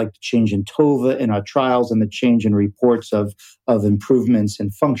correlates with like the change in TOVA in our trials and the change in reports of improvements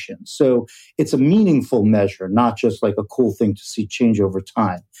in function. So it's a meaningful measure, not just like a cool thing to see change over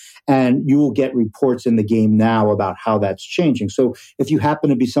time. And you will get reports in the game now about how that's changing. So if you happen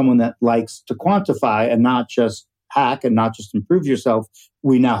to be someone that likes to quantify and not just hack and not just improve yourself,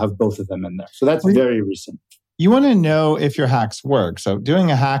 we now have both of them in there. So that's very recent. You want to know if your hacks work. So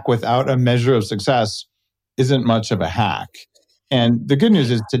doing a hack without a measure of success isn't much of a hack. And the good news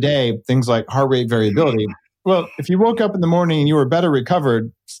is today, things like heart rate variability. Well, if you woke up in the morning and you were better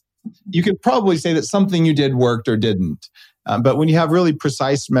recovered, you could probably say that something you did worked or didn't. But when you have really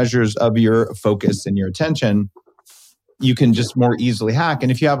precise measures of your focus and your attention, you can just more easily hack.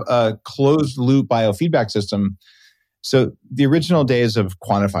 And if you have a closed loop biofeedback system, so the original days of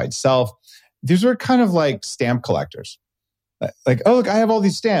quantified self, these are kind of like stamp collectors. Like, oh, look, I have all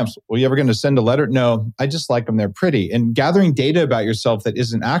these stamps. Well, you ever going to send a letter? No, I just like them. They're pretty. And gathering data about yourself that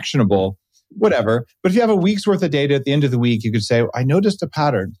isn't actionable, whatever. But if you have a week's worth of data at the end of the week, you could say, I noticed a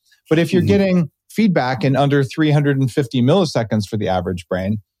pattern. But if you're getting feedback in under 350 milliseconds for the average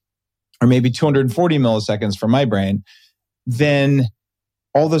brain, or maybe 240 milliseconds for my brain, then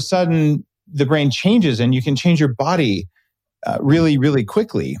all of a sudden the brain changes and you can change your body really, really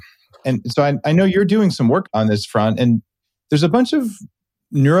quickly. And so I know you're doing some work on this front, and there's a bunch of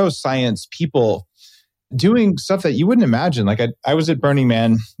neuroscience people doing stuff that you wouldn't imagine. Like I was at Burning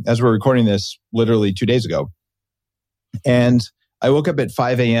Man as we're recording this literally 2 days ago. And I woke up at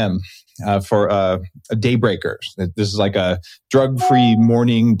 5 a.m. For a Daybreakers. This is like a drug-free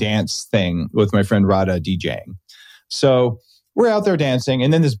morning dance thing with my friend Radha DJing. So we're out there dancing,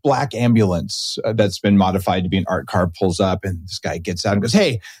 and then this black ambulance that's been modified to be an art car pulls up, and this guy gets out and goes,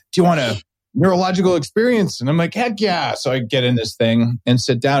 hey, do you want a neurological experience? And I'm like, heck yeah. So I get in this thing and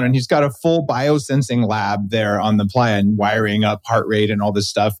sit down, and he's got a full biosensing lab there on the playa and wiring up heart rate and all this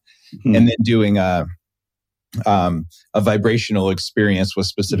stuff, and then doing a vibrational experience with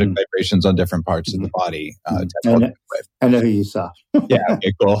specific vibrations on different parts of the body. I know who you saw. Yeah,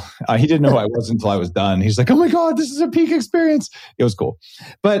 okay, cool. He didn't know who I was until I was done. He's like, oh my God, this is a peak experience. It was cool.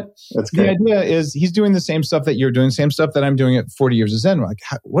 But the idea is he's doing the same stuff that you're doing, same stuff that I'm doing at 40 years of Zen. We're like,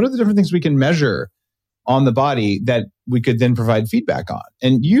 what are the different things we can measure on the body that we could then provide feedback on?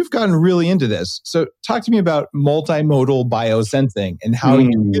 And you've gotten really into this. So talk to me about multimodal biosensing and how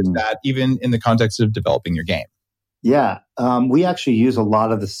you use that even in the context of developing your game. Yeah, we actually use a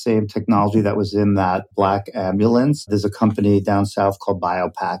lot of the same technology that was in that black ambulance. There's a company down south called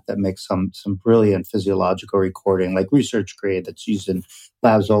Biopack that makes some brilliant physiological recording, like research grade, that's used in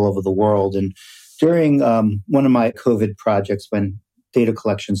labs all over the world. And during one of my COVID projects, when data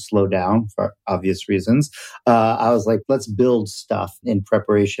collection slow down for obvious reasons. I was like, let's build stuff in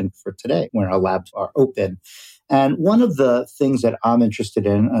preparation for today when our labs are open. And one of the things that I'm interested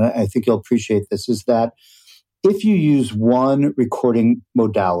in, and I think you'll appreciate this, is that if you use one recording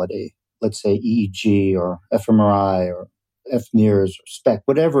modality, let's say EEG or fMRI or FNIRS or SPECT,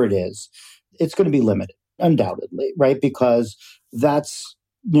 whatever it is, it's going to be limited, undoubtedly, right? Because that's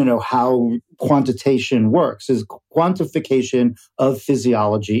how quantitation works, is quantification of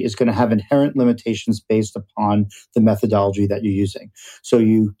physiology is going to have inherent limitations based upon the methodology that you're using. So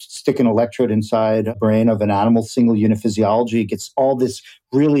you stick an electrode inside a brain of an animal, single unit physiology, it gets all this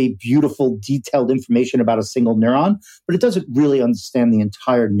really beautiful, detailed information about a single neuron, but it doesn't really understand the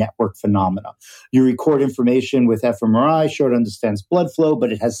entire network phenomena. You record information with fMRI, sure, it understands blood flow,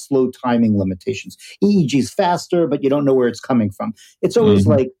 but it has slow timing limitations. EEG is faster, but you don't know where it's coming from. It's always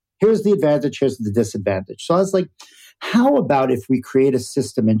like, here's the advantage, here's the disadvantage. So I was like, how about if we create a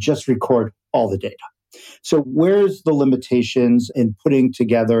system and just record all the data? So where's the limitations in putting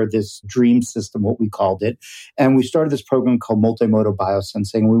together this dream system, what we called it? And we started this program called multimodal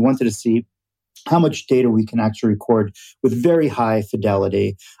biosensing. We wanted to see how much data we can actually record with very high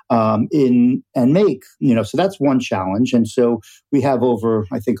fidelity and make, so that's one challenge. And so we have over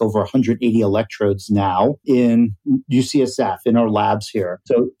 180 electrodes now in UCSF, in our labs here.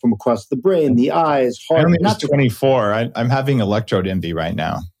 So from across the brain, the eyes, heart. Not 24. I'm having electrode envy right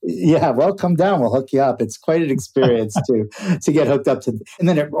now. Yeah, well, come down. We'll hook you up. It's quite an experience to get hooked up to. And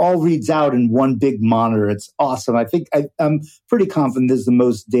then it all reads out in one big monitor. It's awesome. I think I'm pretty confident this is the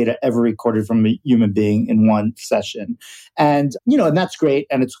most data ever recorded from a human being in one session. And, and that's great.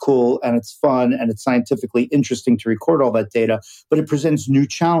 And it's cool and it's fun and it's scientifically interesting to record all that data. But it presents new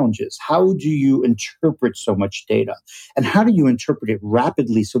challenges. How do you interpret so much data? And how do you interpret it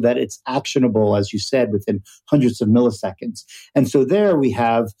rapidly so that it's actionable, as you said, within hundreds of milliseconds? And so there we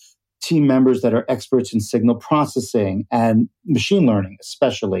have team members that are experts in signal processing and machine learning,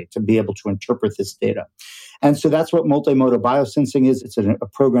 especially, to be able to interpret this data. And so that's what multimodal biosensing is. It's a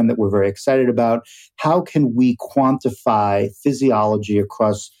program that we're very excited about. How can we quantify physiology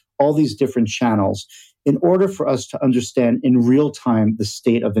across all these different channels in order for us to understand in real time the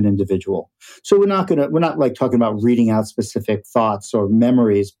state of an individual? So we're not like talking about reading out specific thoughts or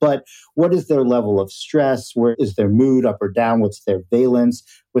memories, but what is their level of stress? Where is their mood, up or down? What's their valence?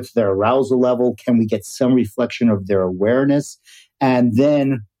 What's their arousal level? Can we get some reflection of their awareness? And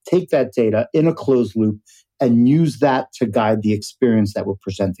then take that data in a closed loop and use that to guide the experience that we're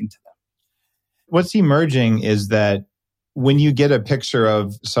presenting to them. What's emerging is that when you get a picture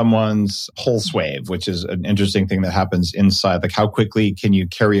of someone's pulse wave, which is an interesting thing that happens inside, like how quickly can you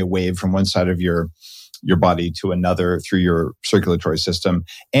carry a wave from one side of your body to another through your circulatory system,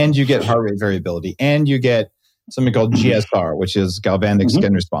 and you get heart rate variability, and you get something called GSR, which is galvanic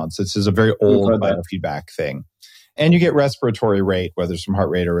skin response. This is a very old biofeedback thing. And you get respiratory rate, whether it's from heart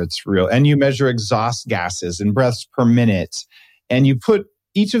rate or it's real. And you measure exhaust gases and breaths per minute. And you put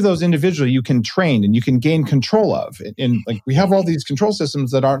each of those individually, you can train and you can gain control of. And like we have all these control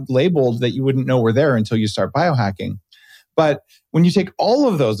systems that aren't labeled that you wouldn't know were there until you start biohacking. But when you take all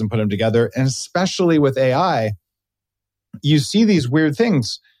of those and put them together, and especially with AI, you see these weird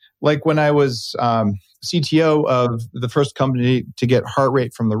things. Like when I was CTO of the first company to get heart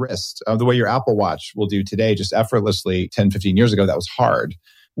rate from the wrist, the way your Apple Watch will do today, just effortlessly 10, 15 years ago, that was hard.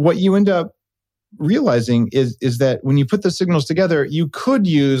 What you end up realizing is that when you put the signals together, you could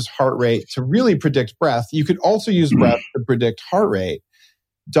use heart rate to really predict breath. You could also use breath to predict heart rate.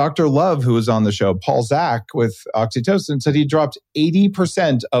 Dr. Love, who was on the show, Paul Zak with oxytocin, said he dropped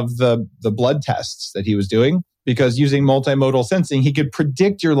 80% of the blood tests that he was doing because using multimodal sensing, he could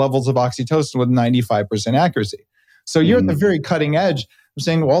predict your levels of oxytocin with 95% accuracy. So you're at the very cutting edge of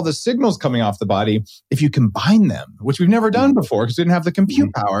saying, well, all the signals coming off the body, if you combine them, which we've never done before because we didn't have the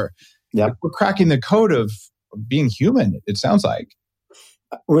compute power, we're cracking the code of being human, it sounds like.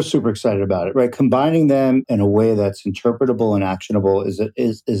 We're super excited about it, right? Combining them in a way that's interpretable and actionable is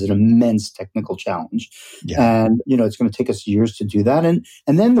an immense technical challenge. Yeah. And, it's going to take us years to do that. And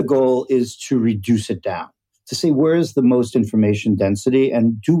then the goal is to reduce it down, to say, where is the most information density?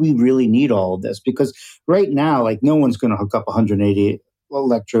 And do we really need all of this? Because right now, no one's going to hook up 180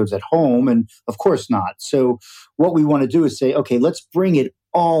 electrodes at home. And of course not. So what we want to do is say, okay, let's bring it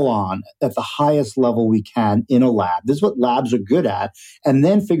all on at the highest level we can in a lab. This is what labs are good at. And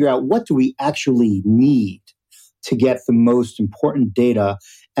then figure out what do we actually need to get the most important data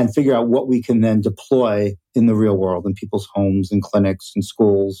and figure out what we can then deploy in the real world, in people's homes and clinics and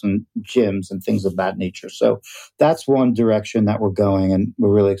schools and gyms and things of that nature. So that's one direction that we're going, and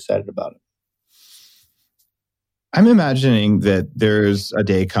we're really excited about it. I'm imagining that there's a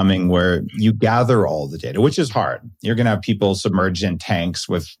day coming where you gather all the data, which is hard. You're going to have people submerged in tanks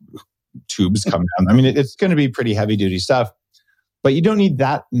with tubes coming down. I mean, it's going to be pretty heavy duty stuff, but you don't need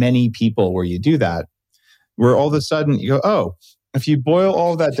that many people where you do that, where all of a sudden you go, oh, if you boil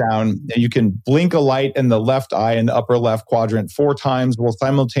all of that down, you can blink a light in the left eye in the upper left quadrant 4 times while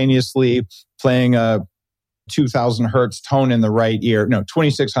simultaneously playing a 2000 hertz tone in the right ear. No,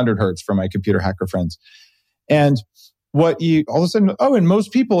 2600 hertz for my computer hacker friends. And what you all of a sudden, in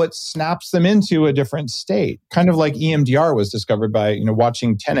most people, it snaps them into a different state, kind of like EMDR was discovered by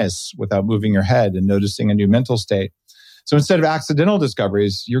watching tennis without moving your head and noticing a new mental state. So instead of accidental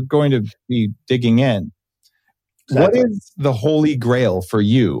discoveries, you're going to be digging in. Exactly. What is the holy grail for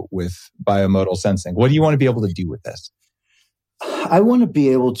you with biomodal sensing? What do you want to be able to do with this? I want to be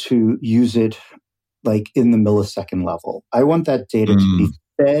able to use it like in the millisecond level. I want that data to be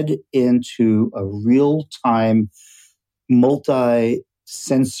fed into a real-time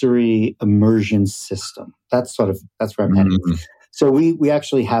multi-sensory immersion system. That's where I'm heading. So we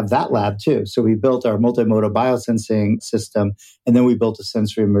actually have that lab too. So we built our multimodal biosensing system, and then we built a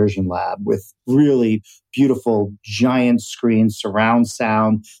sensory immersion lab with really beautiful giant screens, surround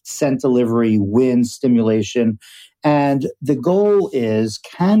sound, scent delivery, wind stimulation. And the goal is,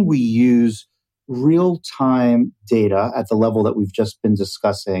 can we use real-time data at the level that we've just been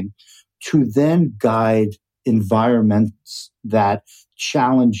discussing to then guide environments that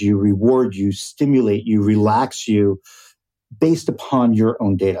challenge you, reward you, stimulate you, relax you, based upon your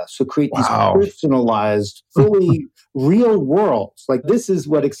own data. So create these personalized, fully real worlds. Like, this is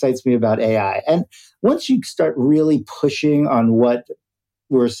what excites me about AI. And once you start really pushing on what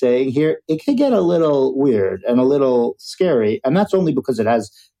we're saying here, it can get a little weird and a little scary. And that's only because it has,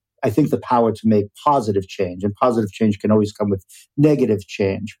 I think, the power to make positive change. And positive change can always come with negative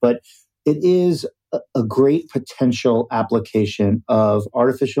change. But it is a great potential application of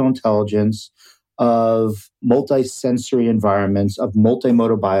artificial intelligence, of multi-sensory environments, of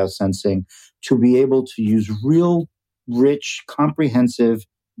multimodal biosensing, to be able to use real, rich, comprehensive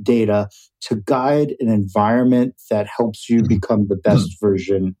data to guide an environment that helps you become the best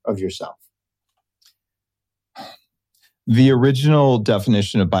version of yourself. The original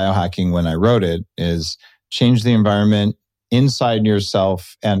definition of biohacking when I wrote it is change the environment inside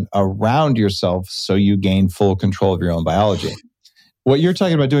yourself and around yourself so you gain full control of your own biology. What you're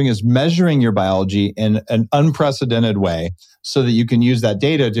talking about doing is measuring your biology in an unprecedented way so that you can use that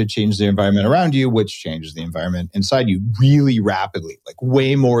data to change the environment around you, which changes the environment inside you really rapidly, like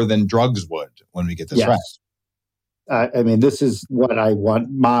way more than drugs would when we get this right. I mean, this is what I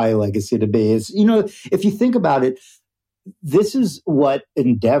want my legacy to be. Is, if you think about it, this is what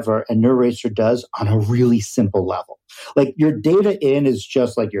Endeavor and NeuroRacer does on a really simple level. Like, your data in is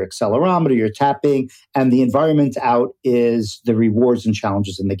just like your accelerometer, your tapping, and the environment out is the rewards and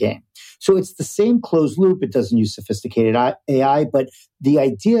challenges in the game. So it's the same closed loop. It doesn't use sophisticated AI, but the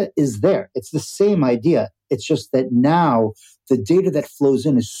idea is there. It's the same idea. It's just that now the data that flows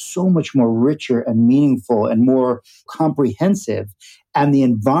in is so much more richer and meaningful and more comprehensive. And the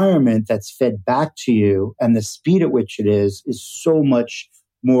environment that's fed back to you and the speed at which it is so much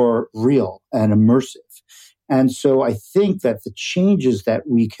more real and immersive. And so I think that the changes that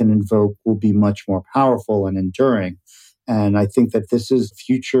we can invoke will be much more powerful and enduring. And I think that this is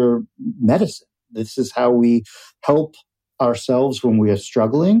future medicine. This is how we help ourselves when we are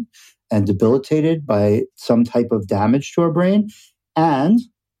struggling and debilitated by some type of damage to our brain. And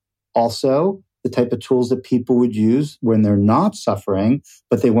also the type of tools that people would use when they're not suffering,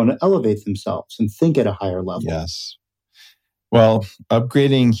 but they want to elevate themselves and think at a higher level. Yes. Well,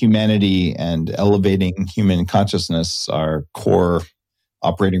 upgrading humanity and elevating human consciousness are core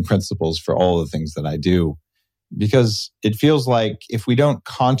operating principles for all the things that I do, because it feels like if we don't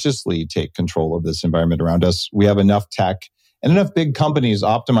consciously take control of this environment around us, we have enough tech and enough big companies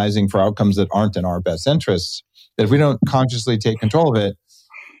optimizing for outcomes that aren't in our best interests, that if we don't consciously take control of it,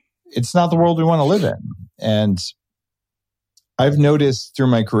 it's not the world we want to live in. And I've noticed through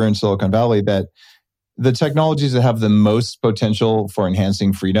my career in Silicon Valley that the technologies that have the most potential for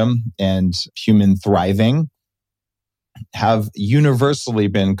enhancing freedom and human thriving have universally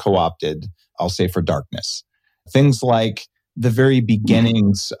been co-opted, I'll say, for darkness. Things like the very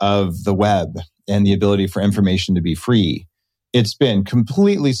beginnings of the web and the ability for information to be free. It's been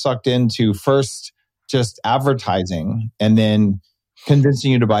completely sucked into first just advertising, and then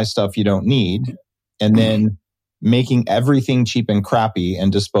convincing you to buy stuff you don't need, and then making everything cheap and crappy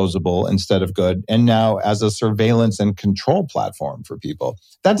and disposable instead of good. And now as a surveillance and control platform for people.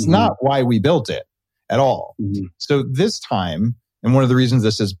 That's not why we built it at all. So this time, And one of the reasons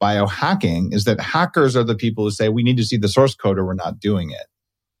this is biohacking is that hackers are the people who say, we need to see the source code or we're not doing it.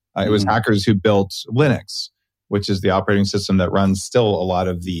 It was hackers who built Linux, which is the operating system that runs still a lot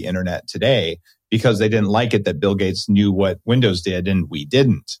of the internet today, because they didn't like it that Bill Gates knew what Windows did and we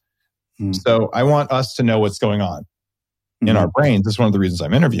didn't. So I want us to know what's going on in our brains. This is one of the reasons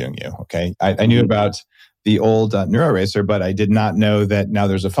I'm interviewing you. Okay. I knew about the old NeuroRacer, but I did not know that now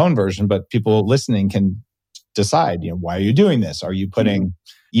there's a phone version, but people listening can decide, why are you doing this? Are you putting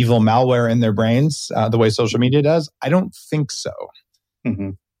evil malware in their brains the way social media does? I don't think so.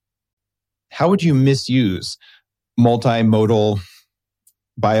 How would you misuse multimodal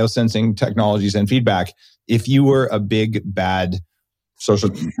biosensing technologies and feedback if you were a big, bad social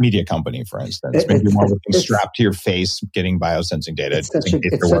media company, for instance? Maybe one with things strapped to your face, getting biosensing data. It's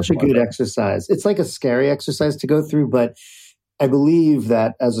such a good exercise. It's like a scary exercise to go through, but I believe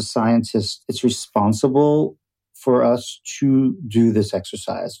that as a scientist, it's responsible for us to do this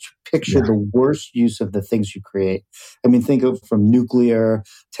exercise, to picture the worst use of the things you create. I mean, think of from nuclear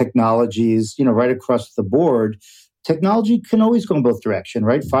technologies, right across the board. Technology can always go in both directions,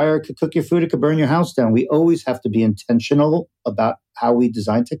 right? Fire could cook your food, it could burn your house down. We always have to be intentional about how we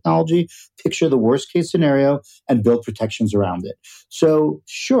design technology, picture the worst case scenario, and build protections around it. So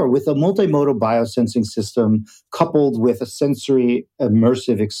sure, with a multimodal biosensing system coupled with a sensory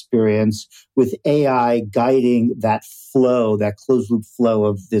immersive experience, with AI guiding that flow, that closed loop flow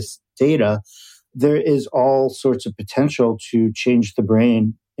of this data, there is all sorts of potential to change the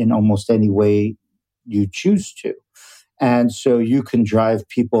brain in almost any way you choose to. And so you can drive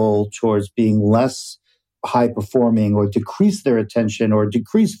people towards being less high performing or decrease their attention or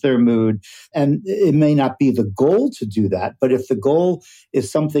decrease their mood. And it may not be the goal to do that, but if the goal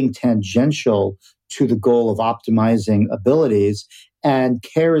is something tangential to the goal of optimizing abilities and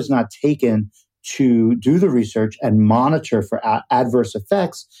care is not taken to do the research and monitor for adverse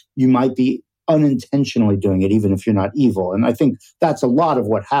effects, you might be unintentionally doing it, even if you're not evil. And I think that's a lot of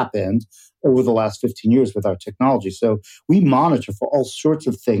what happened over the last 15 years with our technology. So we monitor for all sorts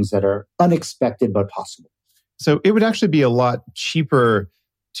of things that are unexpected but possible. So it would actually be a lot cheaper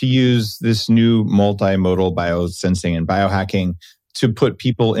to use this new multimodal biosensing and biohacking to put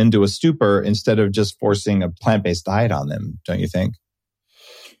people into a stupor instead of just forcing a plant-based diet on them, don't you think?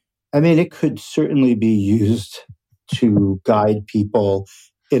 I mean, it could certainly be used to guide people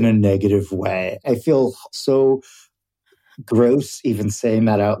in a negative way. I feel so gross even saying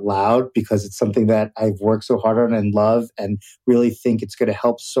that out loud because it's something that I've worked so hard on and love and really think it's going to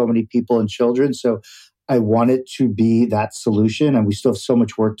help so many people and children. So I want it to be that solution, and we still have so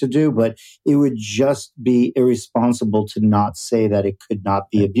much work to do, but it would just be irresponsible to not say that it could not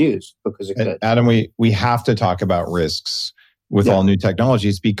be abused because it could. Adam, we have to talk about risks with all new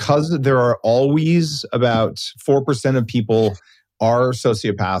technologies because there are always about 4% of people are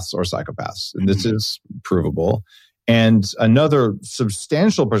sociopaths or psychopaths, and this is provable. And another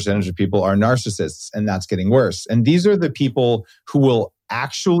substantial percentage of people are narcissists, and that's getting worse. And these are the people who will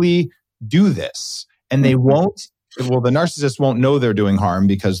actually do this. And they won't, the narcissists won't know they're doing harm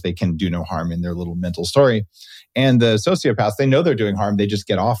because they can do no harm in their little mental story. And the sociopaths, they know they're doing harm, they just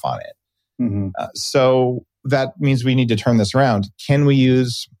get off on it. So that means we need to turn this around. Can we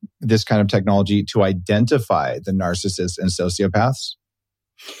use this kind of technology to identify the narcissists and sociopaths?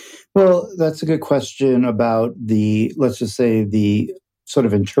 Well, that's a good question about let's just say the sort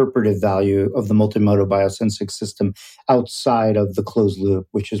of interpretive value of the multimodal biosensing system outside of the closed loop,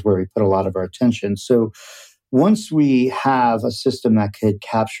 which is where we put a lot of our attention. So once we have a system that could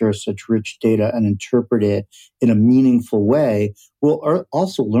capture such rich data and interpret it in a meaningful way, we'll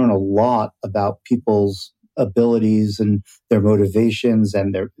also learn a lot about people's abilities and their motivations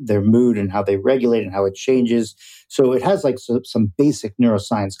and their mood and how they regulate and how it changes. So it has like some basic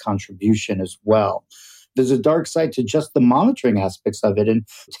neuroscience contribution as well. There's a dark side to just the monitoring aspects of it. And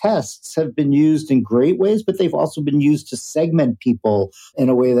tests have been used in great ways, but they've also been used to segment people in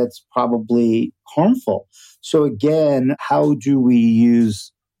a way that's probably harmful. So again, how do we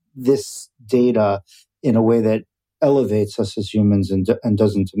use this data in a way that elevates us as humans and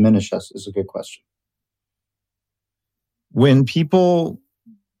doesn't diminish us is a good question. When people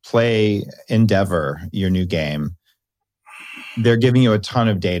play Endeavor, your new game, they're giving you a ton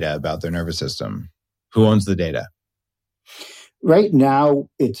of data about their nervous system. Who owns the data? Right now,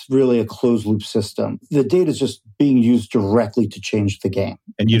 it's really a closed loop system. The data is just being used directly to change the game.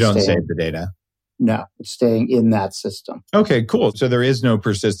 And you don't save the data? No, it's staying in that system. Okay, cool. So there is no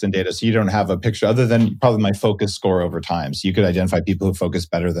persistent data. So you don't have a picture other than probably my focus score over time. So you could identify people who focus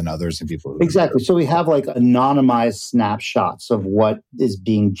better than others and people who... Exactly. So we have like anonymized snapshots of what is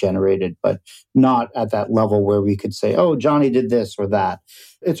being generated, but not at that level where we could say, oh, Johnny did this or that.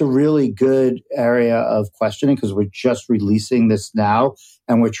 It's a really good area of questioning because we're just releasing this now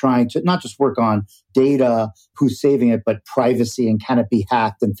and we're trying to not just work on data, who's saving it, but privacy and can it be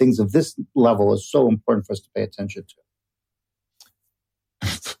hacked and things of this level is so important for us to pay attention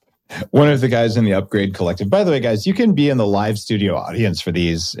to. One of the guys in the Upgrade Collective, by the way, guys, you can be in the live studio audience for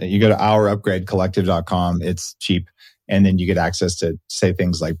these. You go to ourupgradecollective.com. It's cheap. And then you get access to say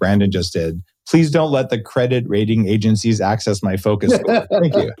things like Brandon just did. Please don't let the credit rating agencies access my focus score.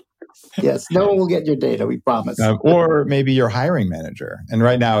 Thank you. Yes, no one will get your data, we promise. Or maybe your hiring manager. And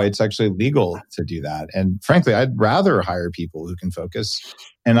right now it's actually legal to do that. And frankly, I'd rather hire people who can focus.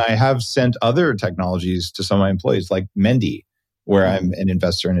 And I have sent other technologies to some of my employees, like Mendy, where I'm an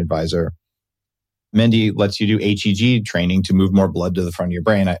investor and advisor. Mendy lets you do HEG training to move more blood to the front of your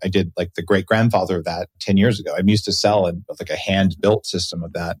brain. I did like the great grandfather of that 10 years ago. I used to sell like a hand built system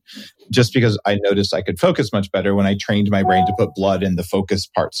of that just because I noticed I could focus much better when I trained my brain to put blood in the focus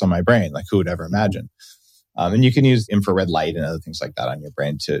parts on my brain. Like who would ever imagine? And you can use infrared light and other things like that on your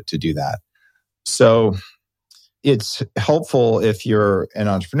brain to do that. So it's helpful if you're an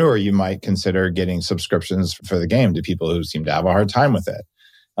entrepreneur, you might consider getting subscriptions for the game to people who seem to have a hard time with it.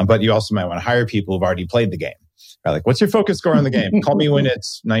 But you also might want to hire people who've already played the game. Right? Like, what's your focus score on the game? Call me when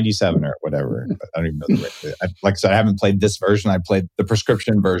it's 97 or whatever. I don't even know the rate. Like I said, I haven't played this version. I played the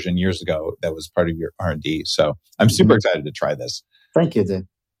prescription version years ago. That was part of your R&D. So I'm super excited to try this. Thank you, Dave.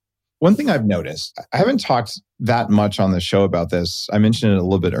 One thing I've noticed, I haven't talked that much on the show about this. I mentioned it a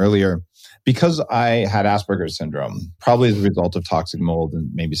little bit earlier. Because I had Asperger's syndrome, probably as a result of toxic mold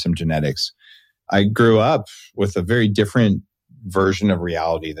and maybe some genetics, I grew up with a very different version of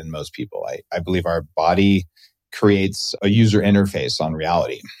reality than most people. I believe our body creates a user interface on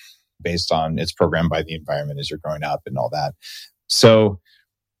reality based on it's programmed by the environment as you're growing up and all that. So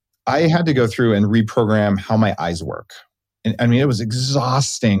I had to go through and reprogram how my eyes work. And I mean, it was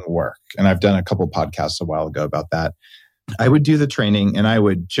exhausting work. And I've done a couple of podcasts a while ago about that. I would do the training and I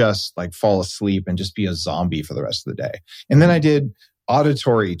would just like fall asleep and just be a zombie for the rest of the day. And then I did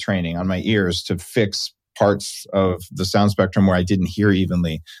auditory training on my ears to fix parts of the sound spectrum where I didn't hear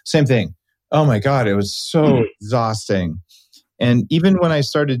evenly. Same thing. Oh my God, it was so exhausting. And even when I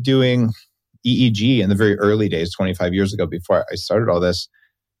started doing EEG in the very early days, 25 years ago, before I started all this,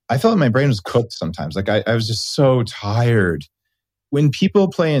 I felt like my brain was cooked sometimes. Like I was just so tired. When people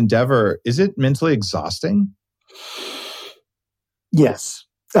play Endeavor, is it mentally exhausting? Yes.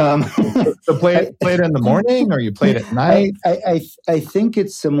 So play it in the morning or you play it at night? I think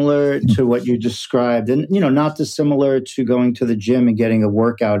it's similar to what you described and, not dissimilar to going to the gym and getting a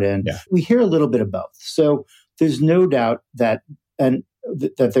workout in. Yeah. We hear a little bit of both. So there's no doubt that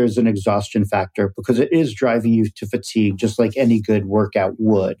there's an exhaustion factor because it is driving you to fatigue, just like any good workout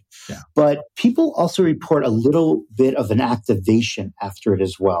would. Yeah. But people also report a little bit of an activation after it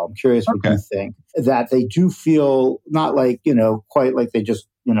as well. I'm curious what you think. That they do feel not like, quite like they just,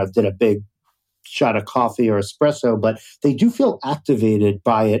 did a big shot of coffee or espresso, but they do feel activated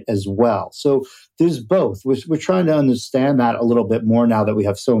by it as well. So there's both. We're trying to understand that a little bit more now that we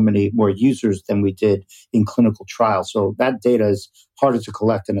have so many more users than we did in clinical trials. So that data is harder to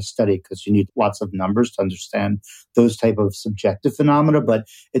collect in a study because you need lots of numbers to understand those type of subjective phenomena. But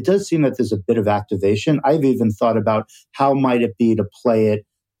it does seem that there's a bit of activation. I've even thought about how might it be to play it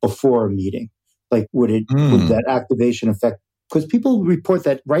before a meeting? Like, would that activation affect? Because people report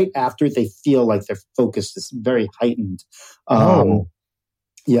that right after they feel like their focus is very heightened.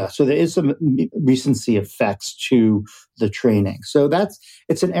 Yeah, so there is some recency effects to the training. So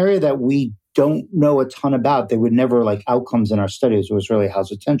it's an area that we don't know a ton about. They would never like outcomes in our studies. It was really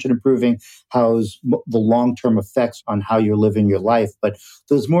how's attention improving, how's the long-term effects on how you're living your life. But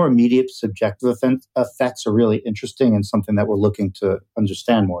those more immediate subjective effects are really interesting and something that we're looking to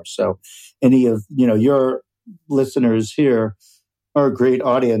understand more. So any of your listeners here are a great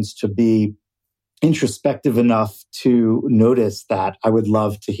audience to be introspective enough to notice that. I would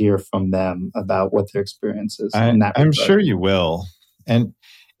love to hear from them about what their experience is. I'm sure you will. And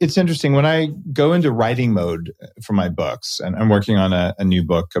it's interesting when I go into writing mode for my books, and I'm working on a new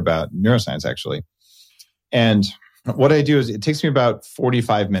book about neuroscience actually. And what I do is it takes me about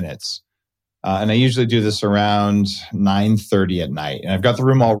 45 minutes. And I usually do this around 9:30 at night. And I've got the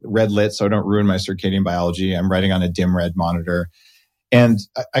room all red lit so I don't ruin my circadian biology. I'm writing on a dim red monitor. And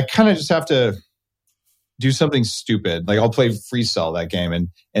I kind of just have to do something stupid. Like I'll play Free Cell, that game,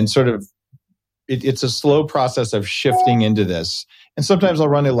 and sort of it's a slow process of shifting into this. And sometimes I'll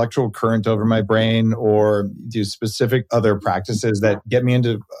run electrical current over my brain or do specific other practices that get me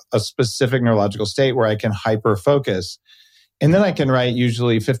into a specific neurological state where I can hyper focus. And then I can write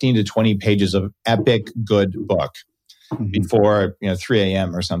usually 15 to 20 pages of epic good book before 3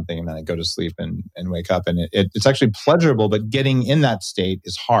 a.m. or something. And then I go to sleep and wake up. And it's actually pleasurable, but getting in that state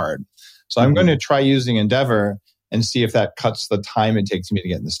is hard. So I'm going to try using Endeavor and see if that cuts the time it takes me to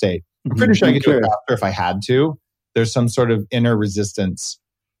get in the state. I'm pretty sure I could do it faster if I had to. There's some sort of inner resistance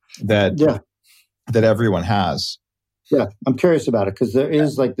that everyone has. Yeah, I'm curious about it because there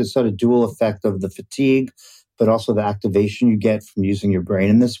is like this sort of dual effect of the fatigue, but also the activation you get from using your brain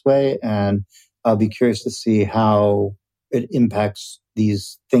in this way. And I'll be curious to see how it impacts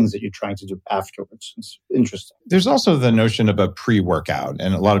these things that you're trying to do afterwards. It's interesting. There's also the notion of a pre-workout,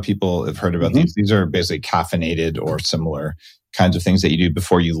 and a lot of people have heard about these. These are basically caffeinated or similar kinds of things that you do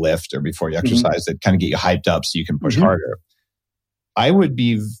before you lift or before you exercise that kind of get you hyped up so you can push harder. I would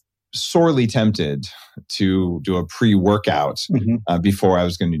be sorely tempted to do a pre-workout before I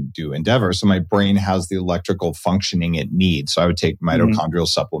was going to do Endeavor. So my brain has the electrical functioning it needs. So I would take mitochondrial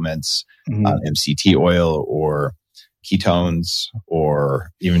supplements, MCT oil or ketones or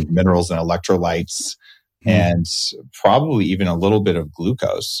even minerals and electrolytes and probably even a little bit of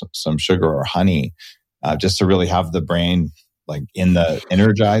glucose, some sugar or honey, just to really have the brain like in the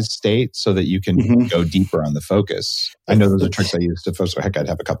energized state so that you can go deeper on the focus. I know those are tricks I use to focus. Heck, I'd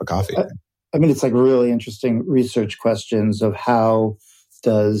have a cup of coffee. I mean, it's like really interesting research questions of how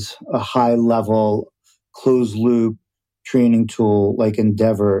does a high level closed loop training tool like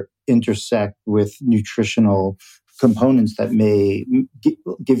Endeavor intersect with nutritional components that may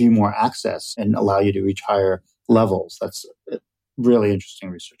give you more access and allow you to reach higher levels. That's a really interesting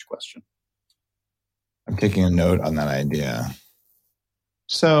research question. I'm taking a note on that idea.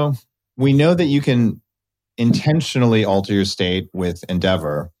 So we know that you can intentionally alter your state with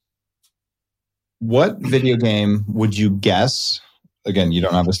Endeavor. What video game would you guess, again, you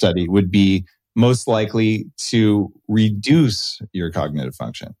don't have a study, would be most likely to reduce your cognitive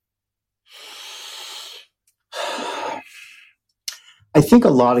function? I think a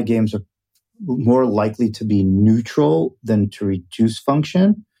lot of games are more likely to be neutral than to reduce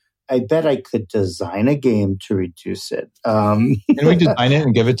function. I bet I could design a game to reduce it. Can we design it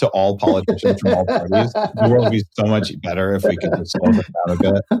and give it to all politicians from all parties? The world would be so much better if we could just slow it down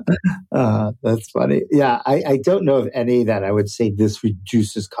a bit. That's funny. Yeah, I don't know of any that I would say this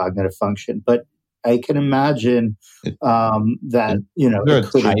reduces cognitive function, but I can imagine that, Is there a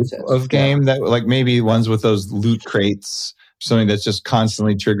type of game that, like maybe ones with those loot crates, something that's just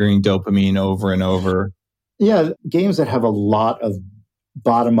constantly triggering dopamine over and over? Yeah, games that have a lot of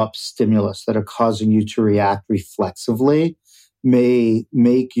bottom-up stimulus that are causing you to react reflexively may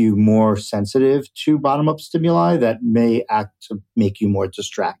make you more sensitive to bottom-up stimuli that may act to make you more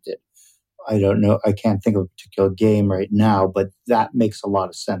distracted. I don't know. I can't think of a particular game right now, but that makes a lot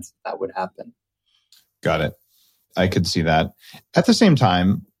of sense that would happen. Got it. I could see that. At the same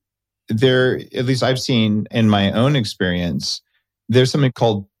time, at least I've seen in my own experience, there's something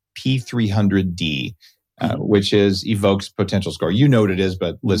called P300D, which evokes potential score. You know what it is,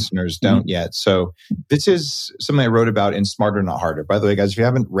 but listeners don't yet. So this is something I wrote about in Smarter Not Harder. By the way, guys, if you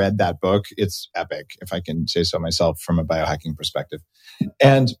haven't read that book, it's epic, if I can say so myself from a biohacking perspective.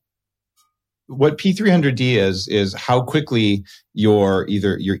 And what P300D is how quickly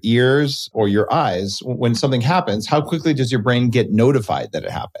either your ears or your eyes, when something happens, how quickly does your brain get notified that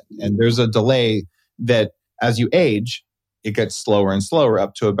it happened? And there's a delay that as you age, it gets slower and slower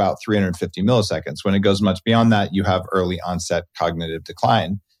up to about 350 milliseconds. When it goes much beyond that, you have early onset cognitive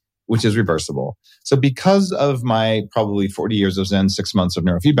decline, which is reversible. So because of my probably 40 years of Zen, 6 months of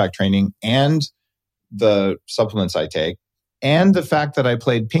neurofeedback training and the supplements I take, and the fact that I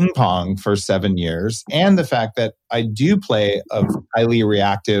played ping pong for 7 years, and the fact that I do play a highly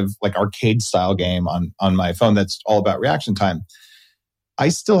reactive, like arcade style game on my phone that's all about reaction time, I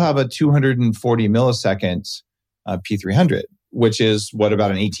still have a 240 millisecond P300, which is what about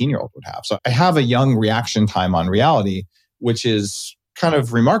an 18-year-old would have. So I have a young reaction time on reality, which is kind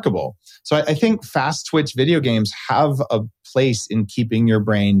of remarkable. So I think fast twitch video games have a place in keeping your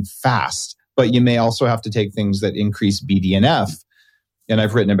brain fast, but you may also have to take things that increase BDNF. And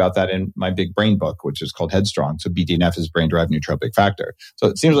I've written about that in my big brain book, which is called Headstrong. So BDNF is brain-derived nootropic factor. So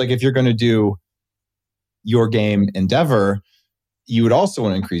it seems like if you're going to do your game Endeavor, you would also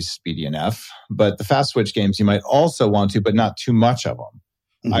want to increase BDNF, but the fast switch games you might also want to, but not too much of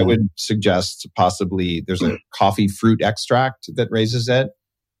them. I would suggest possibly there's a coffee fruit extract that raises it.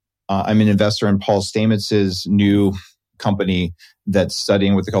 I'm an investor in Paul Stamets's new company that's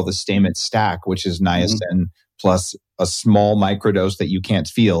studying what they call the Stamets stack, which is niacin plus a small microdose that you can't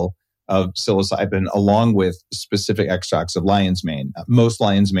feel of psilocybin, along with specific extracts of lion's mane. Most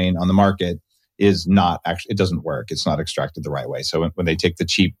lion's mane on the market is not actually, it doesn't work. It's not extracted the right way. So when they take the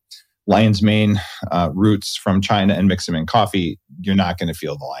cheap lion's mane roots from China and mix them in coffee, you're not going to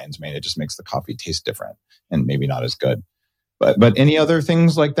feel the lion's mane. It just makes the coffee taste different and maybe not as good. But any other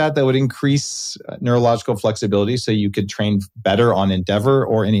things like that would increase neurological flexibility so you could train better on Endeavor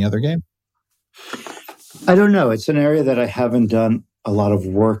or any other game? I don't know. It's an area that I haven't done a lot of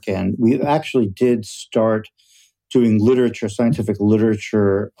work in. We actually did start doing scientific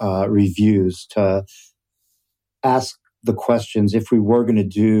literature reviews to ask the questions, if we were going to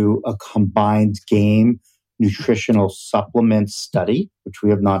do a combined game nutritional supplement study, which we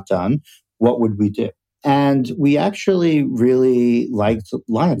have not done, what would we do? And we actually really liked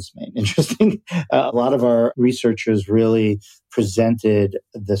lion's mane. Interesting. A lot of our researchers really presented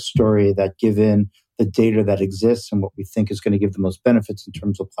the story that given the data that exists and what we think is going to give the most benefits in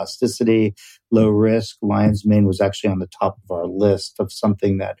terms of plasticity, low risk, lion's mane was actually on the top of our list of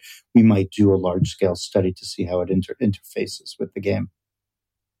something that we might do a large-scale study to see how it interfaces with the game.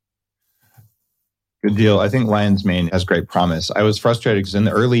 Good deal. I think lion's mane has great promise. I was frustrated because in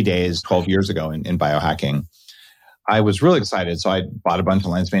the early days, 12 years ago in biohacking, I was really excited. So I bought a bunch of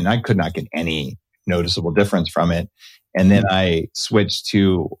lion's mane and I could not get any noticeable difference from it. And then I switched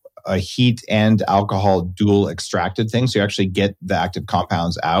to a heat and alcohol dual extracted thing. So you actually get the active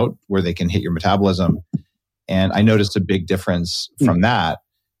compounds out where they can hit your metabolism. And I noticed a big difference from that.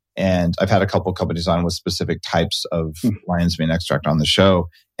 And I've had a couple of companies on with specific types of lion's mane extract on the show.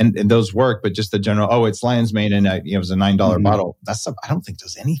 And those work, but just the general, it's lion's mane and it was a $9 bottle. That's stuff I don't think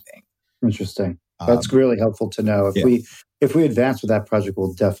does anything. Interesting. That's really helpful to know. If we advance with that project,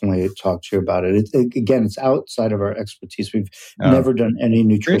 we'll definitely talk to you about it. Again, it's outside of our expertise. We've never done any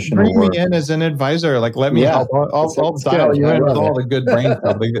nutritional work. Bring me in as an advisor. Like, let me help. I'll dial you in with all the good brain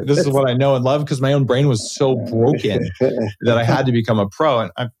stuff. Like, this is what I know and love because my own brain was so broken that I had to become a pro.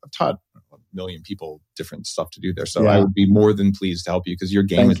 And I've taught a million people different stuff to do there. So I would be more than pleased to help you because your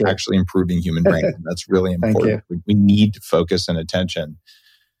game is actually improving human brain. And that's really important. We need focus and attention.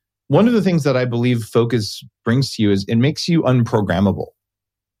 One of the things that I believe focus brings to you is it makes you unprogrammable.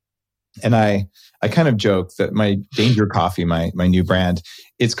 And I kind of joke that my Danger Coffee, my new brand,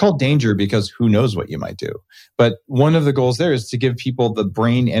 it's called Danger because who knows what you might do. But one of the goals there is to give people the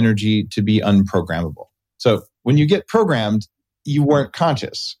brain energy to be unprogrammable. So when you get programmed, you weren't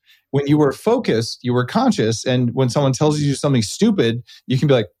conscious. When you were focused, you were conscious. And when someone tells you something stupid, you can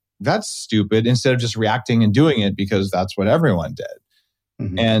be like, that's stupid, instead of just reacting and doing it because that's what everyone did.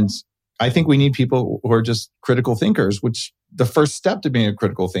 And I think we need people who are just critical thinkers, which the first step to being a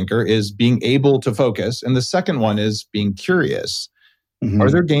critical thinker is being able to focus. And the second one is being curious. Are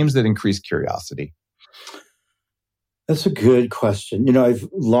there games that increase curiosity? That's a good question. I've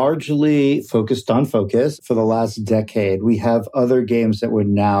largely focused on focus for the last decade. We have other games that we're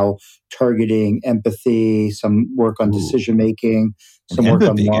now targeting empathy, some work on decision-making, some work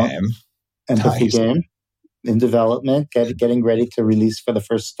on empathy game. In development, getting ready to release for the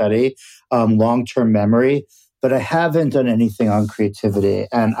first study, long-term memory. But I haven't done anything on creativity.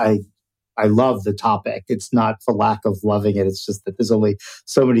 And I love the topic. It's not for lack of loving it. It's just that there's only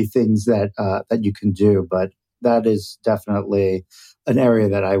so many things that you can do. But that is definitely an area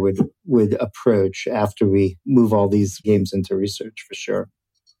that I would approach after we move all these games into research for sure.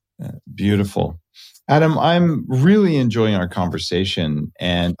 Beautiful. Adam, I'm really enjoying our conversation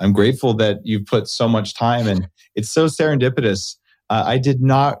and I'm grateful that you've put so much time and it's so serendipitous. I did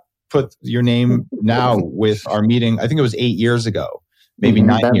not put your name now with our meeting. I think it was 8 years ago, maybe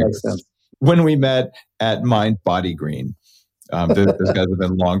 9 years, when we met at Mind Body Green. Those guys have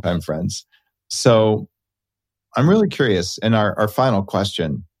been longtime friends. So I'm really curious. And our final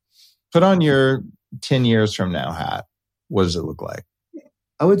question, put on your 10 years from now hat. What does it look like?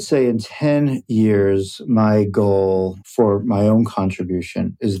 I would say in 10 years, my goal for my own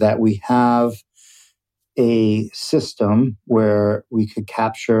contribution is that we have a system where we could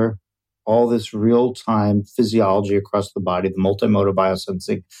capture all this real-time physiology across the body. The multimodal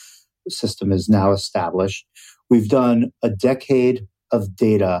biosensing system is now established. We've done a decade of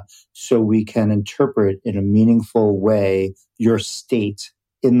data so we can interpret in a meaningful way your state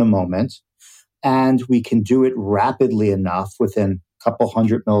in the moment. And we can do it rapidly enough within couple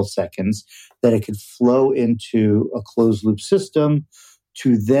 100 milliseconds that it could flow into a closed loop system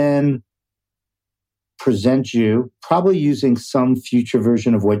to then present you, probably using some future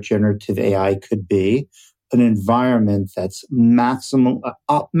version of what generative AI could be, an environment that's maximally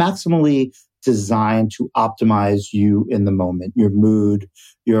designed to optimize you in the moment, your mood,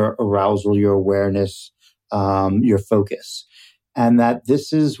 your arousal, your awareness, your focus. And that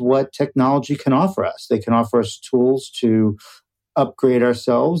this is what technology can offer us. They can offer us tools to upgrade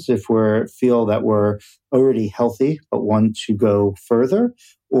ourselves if we feel that we're already healthy but want to go further,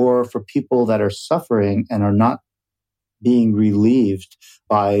 or for people that are suffering and are not being relieved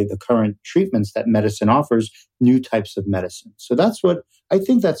by the current treatments that medicine offers, new types of medicine. So that's what I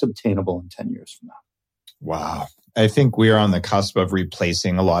think that's obtainable in 10 years from now. Wow. I think we are on the cusp of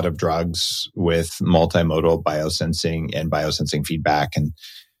replacing a lot of drugs with multimodal biosensing and biosensing feedback. And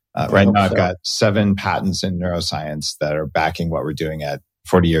right now I've got 7 patents in neuroscience that are backing what we're doing at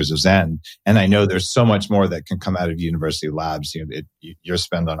 40 Years of Zen. And I know there's so much more that can come out of university labs. Your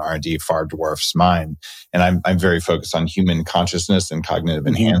spend on R&D far dwarfs mine. And I'm very focused on human consciousness and cognitive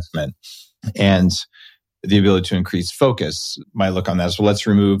enhancement. And the ability to increase focus. My look on that is, well, let's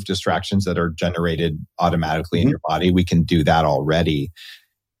remove distractions that are generated automatically in your body. We can do that already.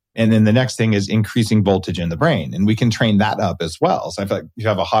 And then the next thing is increasing voltage in the brain. And we can train that up as well. So I feel like you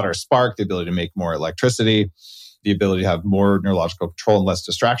have a hotter spark, the ability to make more electricity, the ability to have more neurological control and less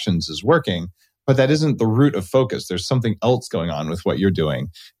distractions is working. But that isn't the root of focus. There's something else going on with what you're doing.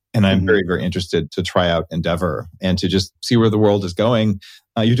 And I'm very, very interested to try out Endeavor and to just see where the world is going.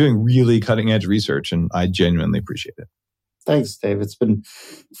 You're doing really cutting edge research, and I genuinely appreciate it. Thanks, Dave. It's been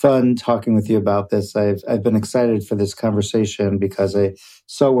fun talking with you about this. I've been excited for this conversation because I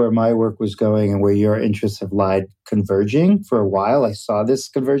saw where my work was going and where your interests have lied converging for a while. I saw this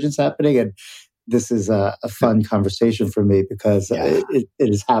convergence happening, and this is a fun conversation for me because it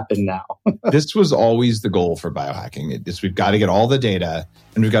has happened now. This was always the goal for biohacking. We've got to get all the data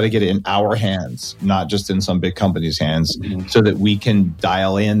and we've got to get it in our hands, not just in some big company's hands, so that we can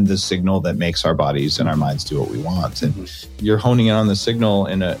dial in the signal that makes our bodies and our minds do what we want. And you're honing in on the signal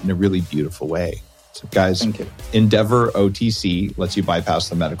in a really beautiful way. So guys, Endeavor OTC lets you bypass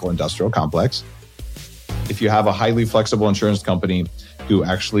the medical industrial complex. If you have a highly flexible insurance company who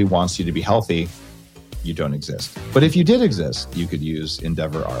actually wants you to be healthy, you don't exist. But if you did exist, you could use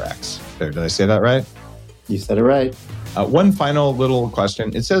Endeavor RX. Did I say that right? You said it right. One final little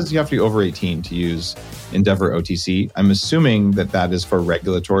question. It says you have to be over 18 to use Endeavor OTC. I'm assuming that is for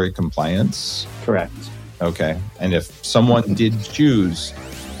regulatory compliance. Correct. Okay. And if someone did choose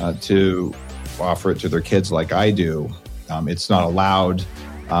to offer it to their kids like I do, it's not allowed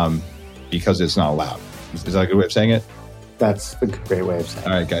because it's not allowed. Is that a good way of saying it? That's a great way of saying it.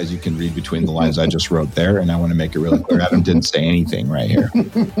 All right, guys, you can read between the lines I just wrote there, and I want to make it really clear. Adam didn't say anything right here.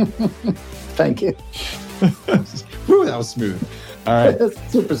 Thank you. Woo, that was smooth. All right.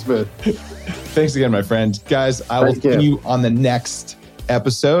 Super smooth. Thanks again, my friend. Guys, I will see you on the next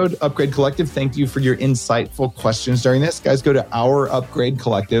episode. Upgrade Collective, thank you for your insightful questions during this. Guys, go to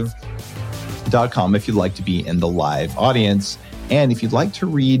ourupgradecollective.com if you'd like to be in the live audience. And if you'd like to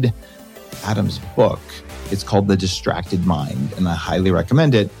read Adam's book, it's called The Distracted Mind, and I highly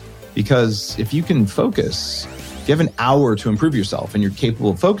recommend it because if you can focus, if you have an hour to improve yourself and you're capable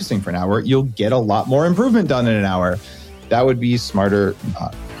of focusing for an hour, you'll get a lot more improvement done in an hour. That would be smarter,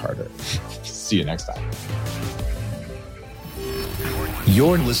 not harder. See you next time.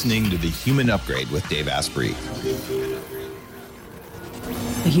 You're listening to The Human Upgrade with Dave Asprey.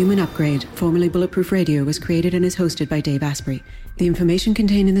 The Human Upgrade, formerly Bulletproof Radio, was created and is hosted by Dave Asprey. The information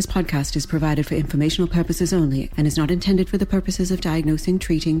contained in this podcast is provided for informational purposes only and is not intended for the purposes of diagnosing,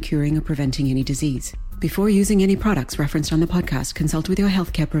 treating, curing, or preventing any disease. Before using any products referenced on the podcast, consult with your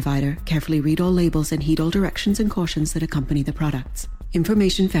healthcare provider, carefully read all labels, and heed all directions and cautions that accompany the products.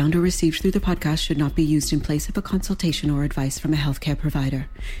 Information found or received through the podcast should not be used in place of a consultation or advice from a healthcare provider.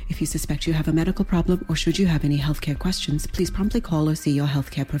 If you suspect you have a medical problem or should you have any healthcare questions, please promptly call or see your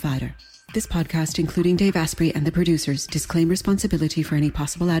healthcare provider. This podcast, including Dave Asprey and the producers, disclaim responsibility for any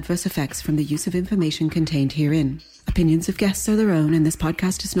possible adverse effects from the use of information contained herein. Opinions of guests are their own, and this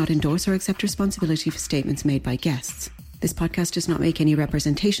podcast does not endorse or accept responsibility for statements made by guests. This podcast does not make any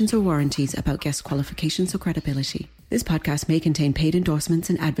representations or warranties about guest qualifications or credibility. This podcast may contain paid endorsements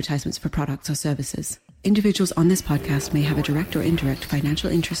and advertisements for products or services. Individuals on this podcast may have a direct or indirect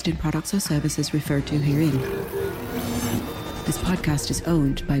financial interest in products or services referred to herein. This podcast is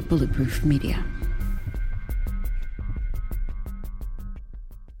owned by Bulletproof Media.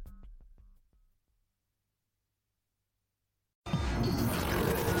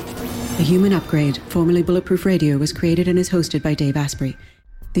 The Human Upgrade, formerly Bulletproof Radio, was created and is hosted by Dave Asprey.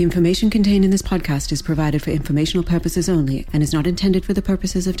 The information contained in this podcast is provided for informational purposes only and is not intended for the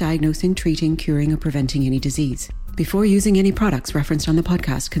purposes of diagnosing, treating, curing, or preventing any disease. Before using any products referenced on the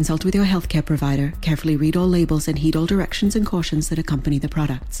podcast, consult with your healthcare provider, carefully read all labels, and heed all directions and cautions that accompany the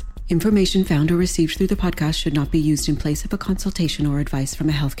products. Information found or received through the podcast should not be used in place of a consultation or advice from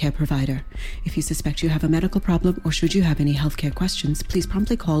a healthcare provider. If you suspect you have a medical problem or should you have any healthcare questions, please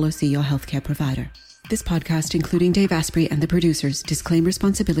promptly call or see your healthcare provider. This podcast, including Dave Asprey and the producers, disclaim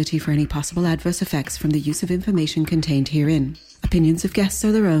responsibility for any possible adverse effects from the use of information contained herein. Opinions of guests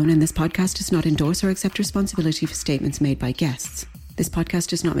are their own, and this podcast does not endorse or accept responsibility for statements made by guests. This podcast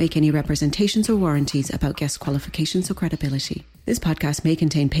does not make any representations or warranties about guest qualifications or credibility. This podcast may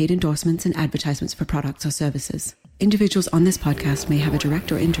contain paid endorsements and advertisements for products or services. Individuals on this podcast may have a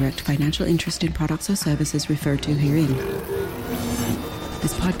direct or indirect financial interest in products or services referred to herein.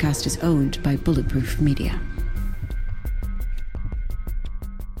 This podcast is owned by Bulletproof Media.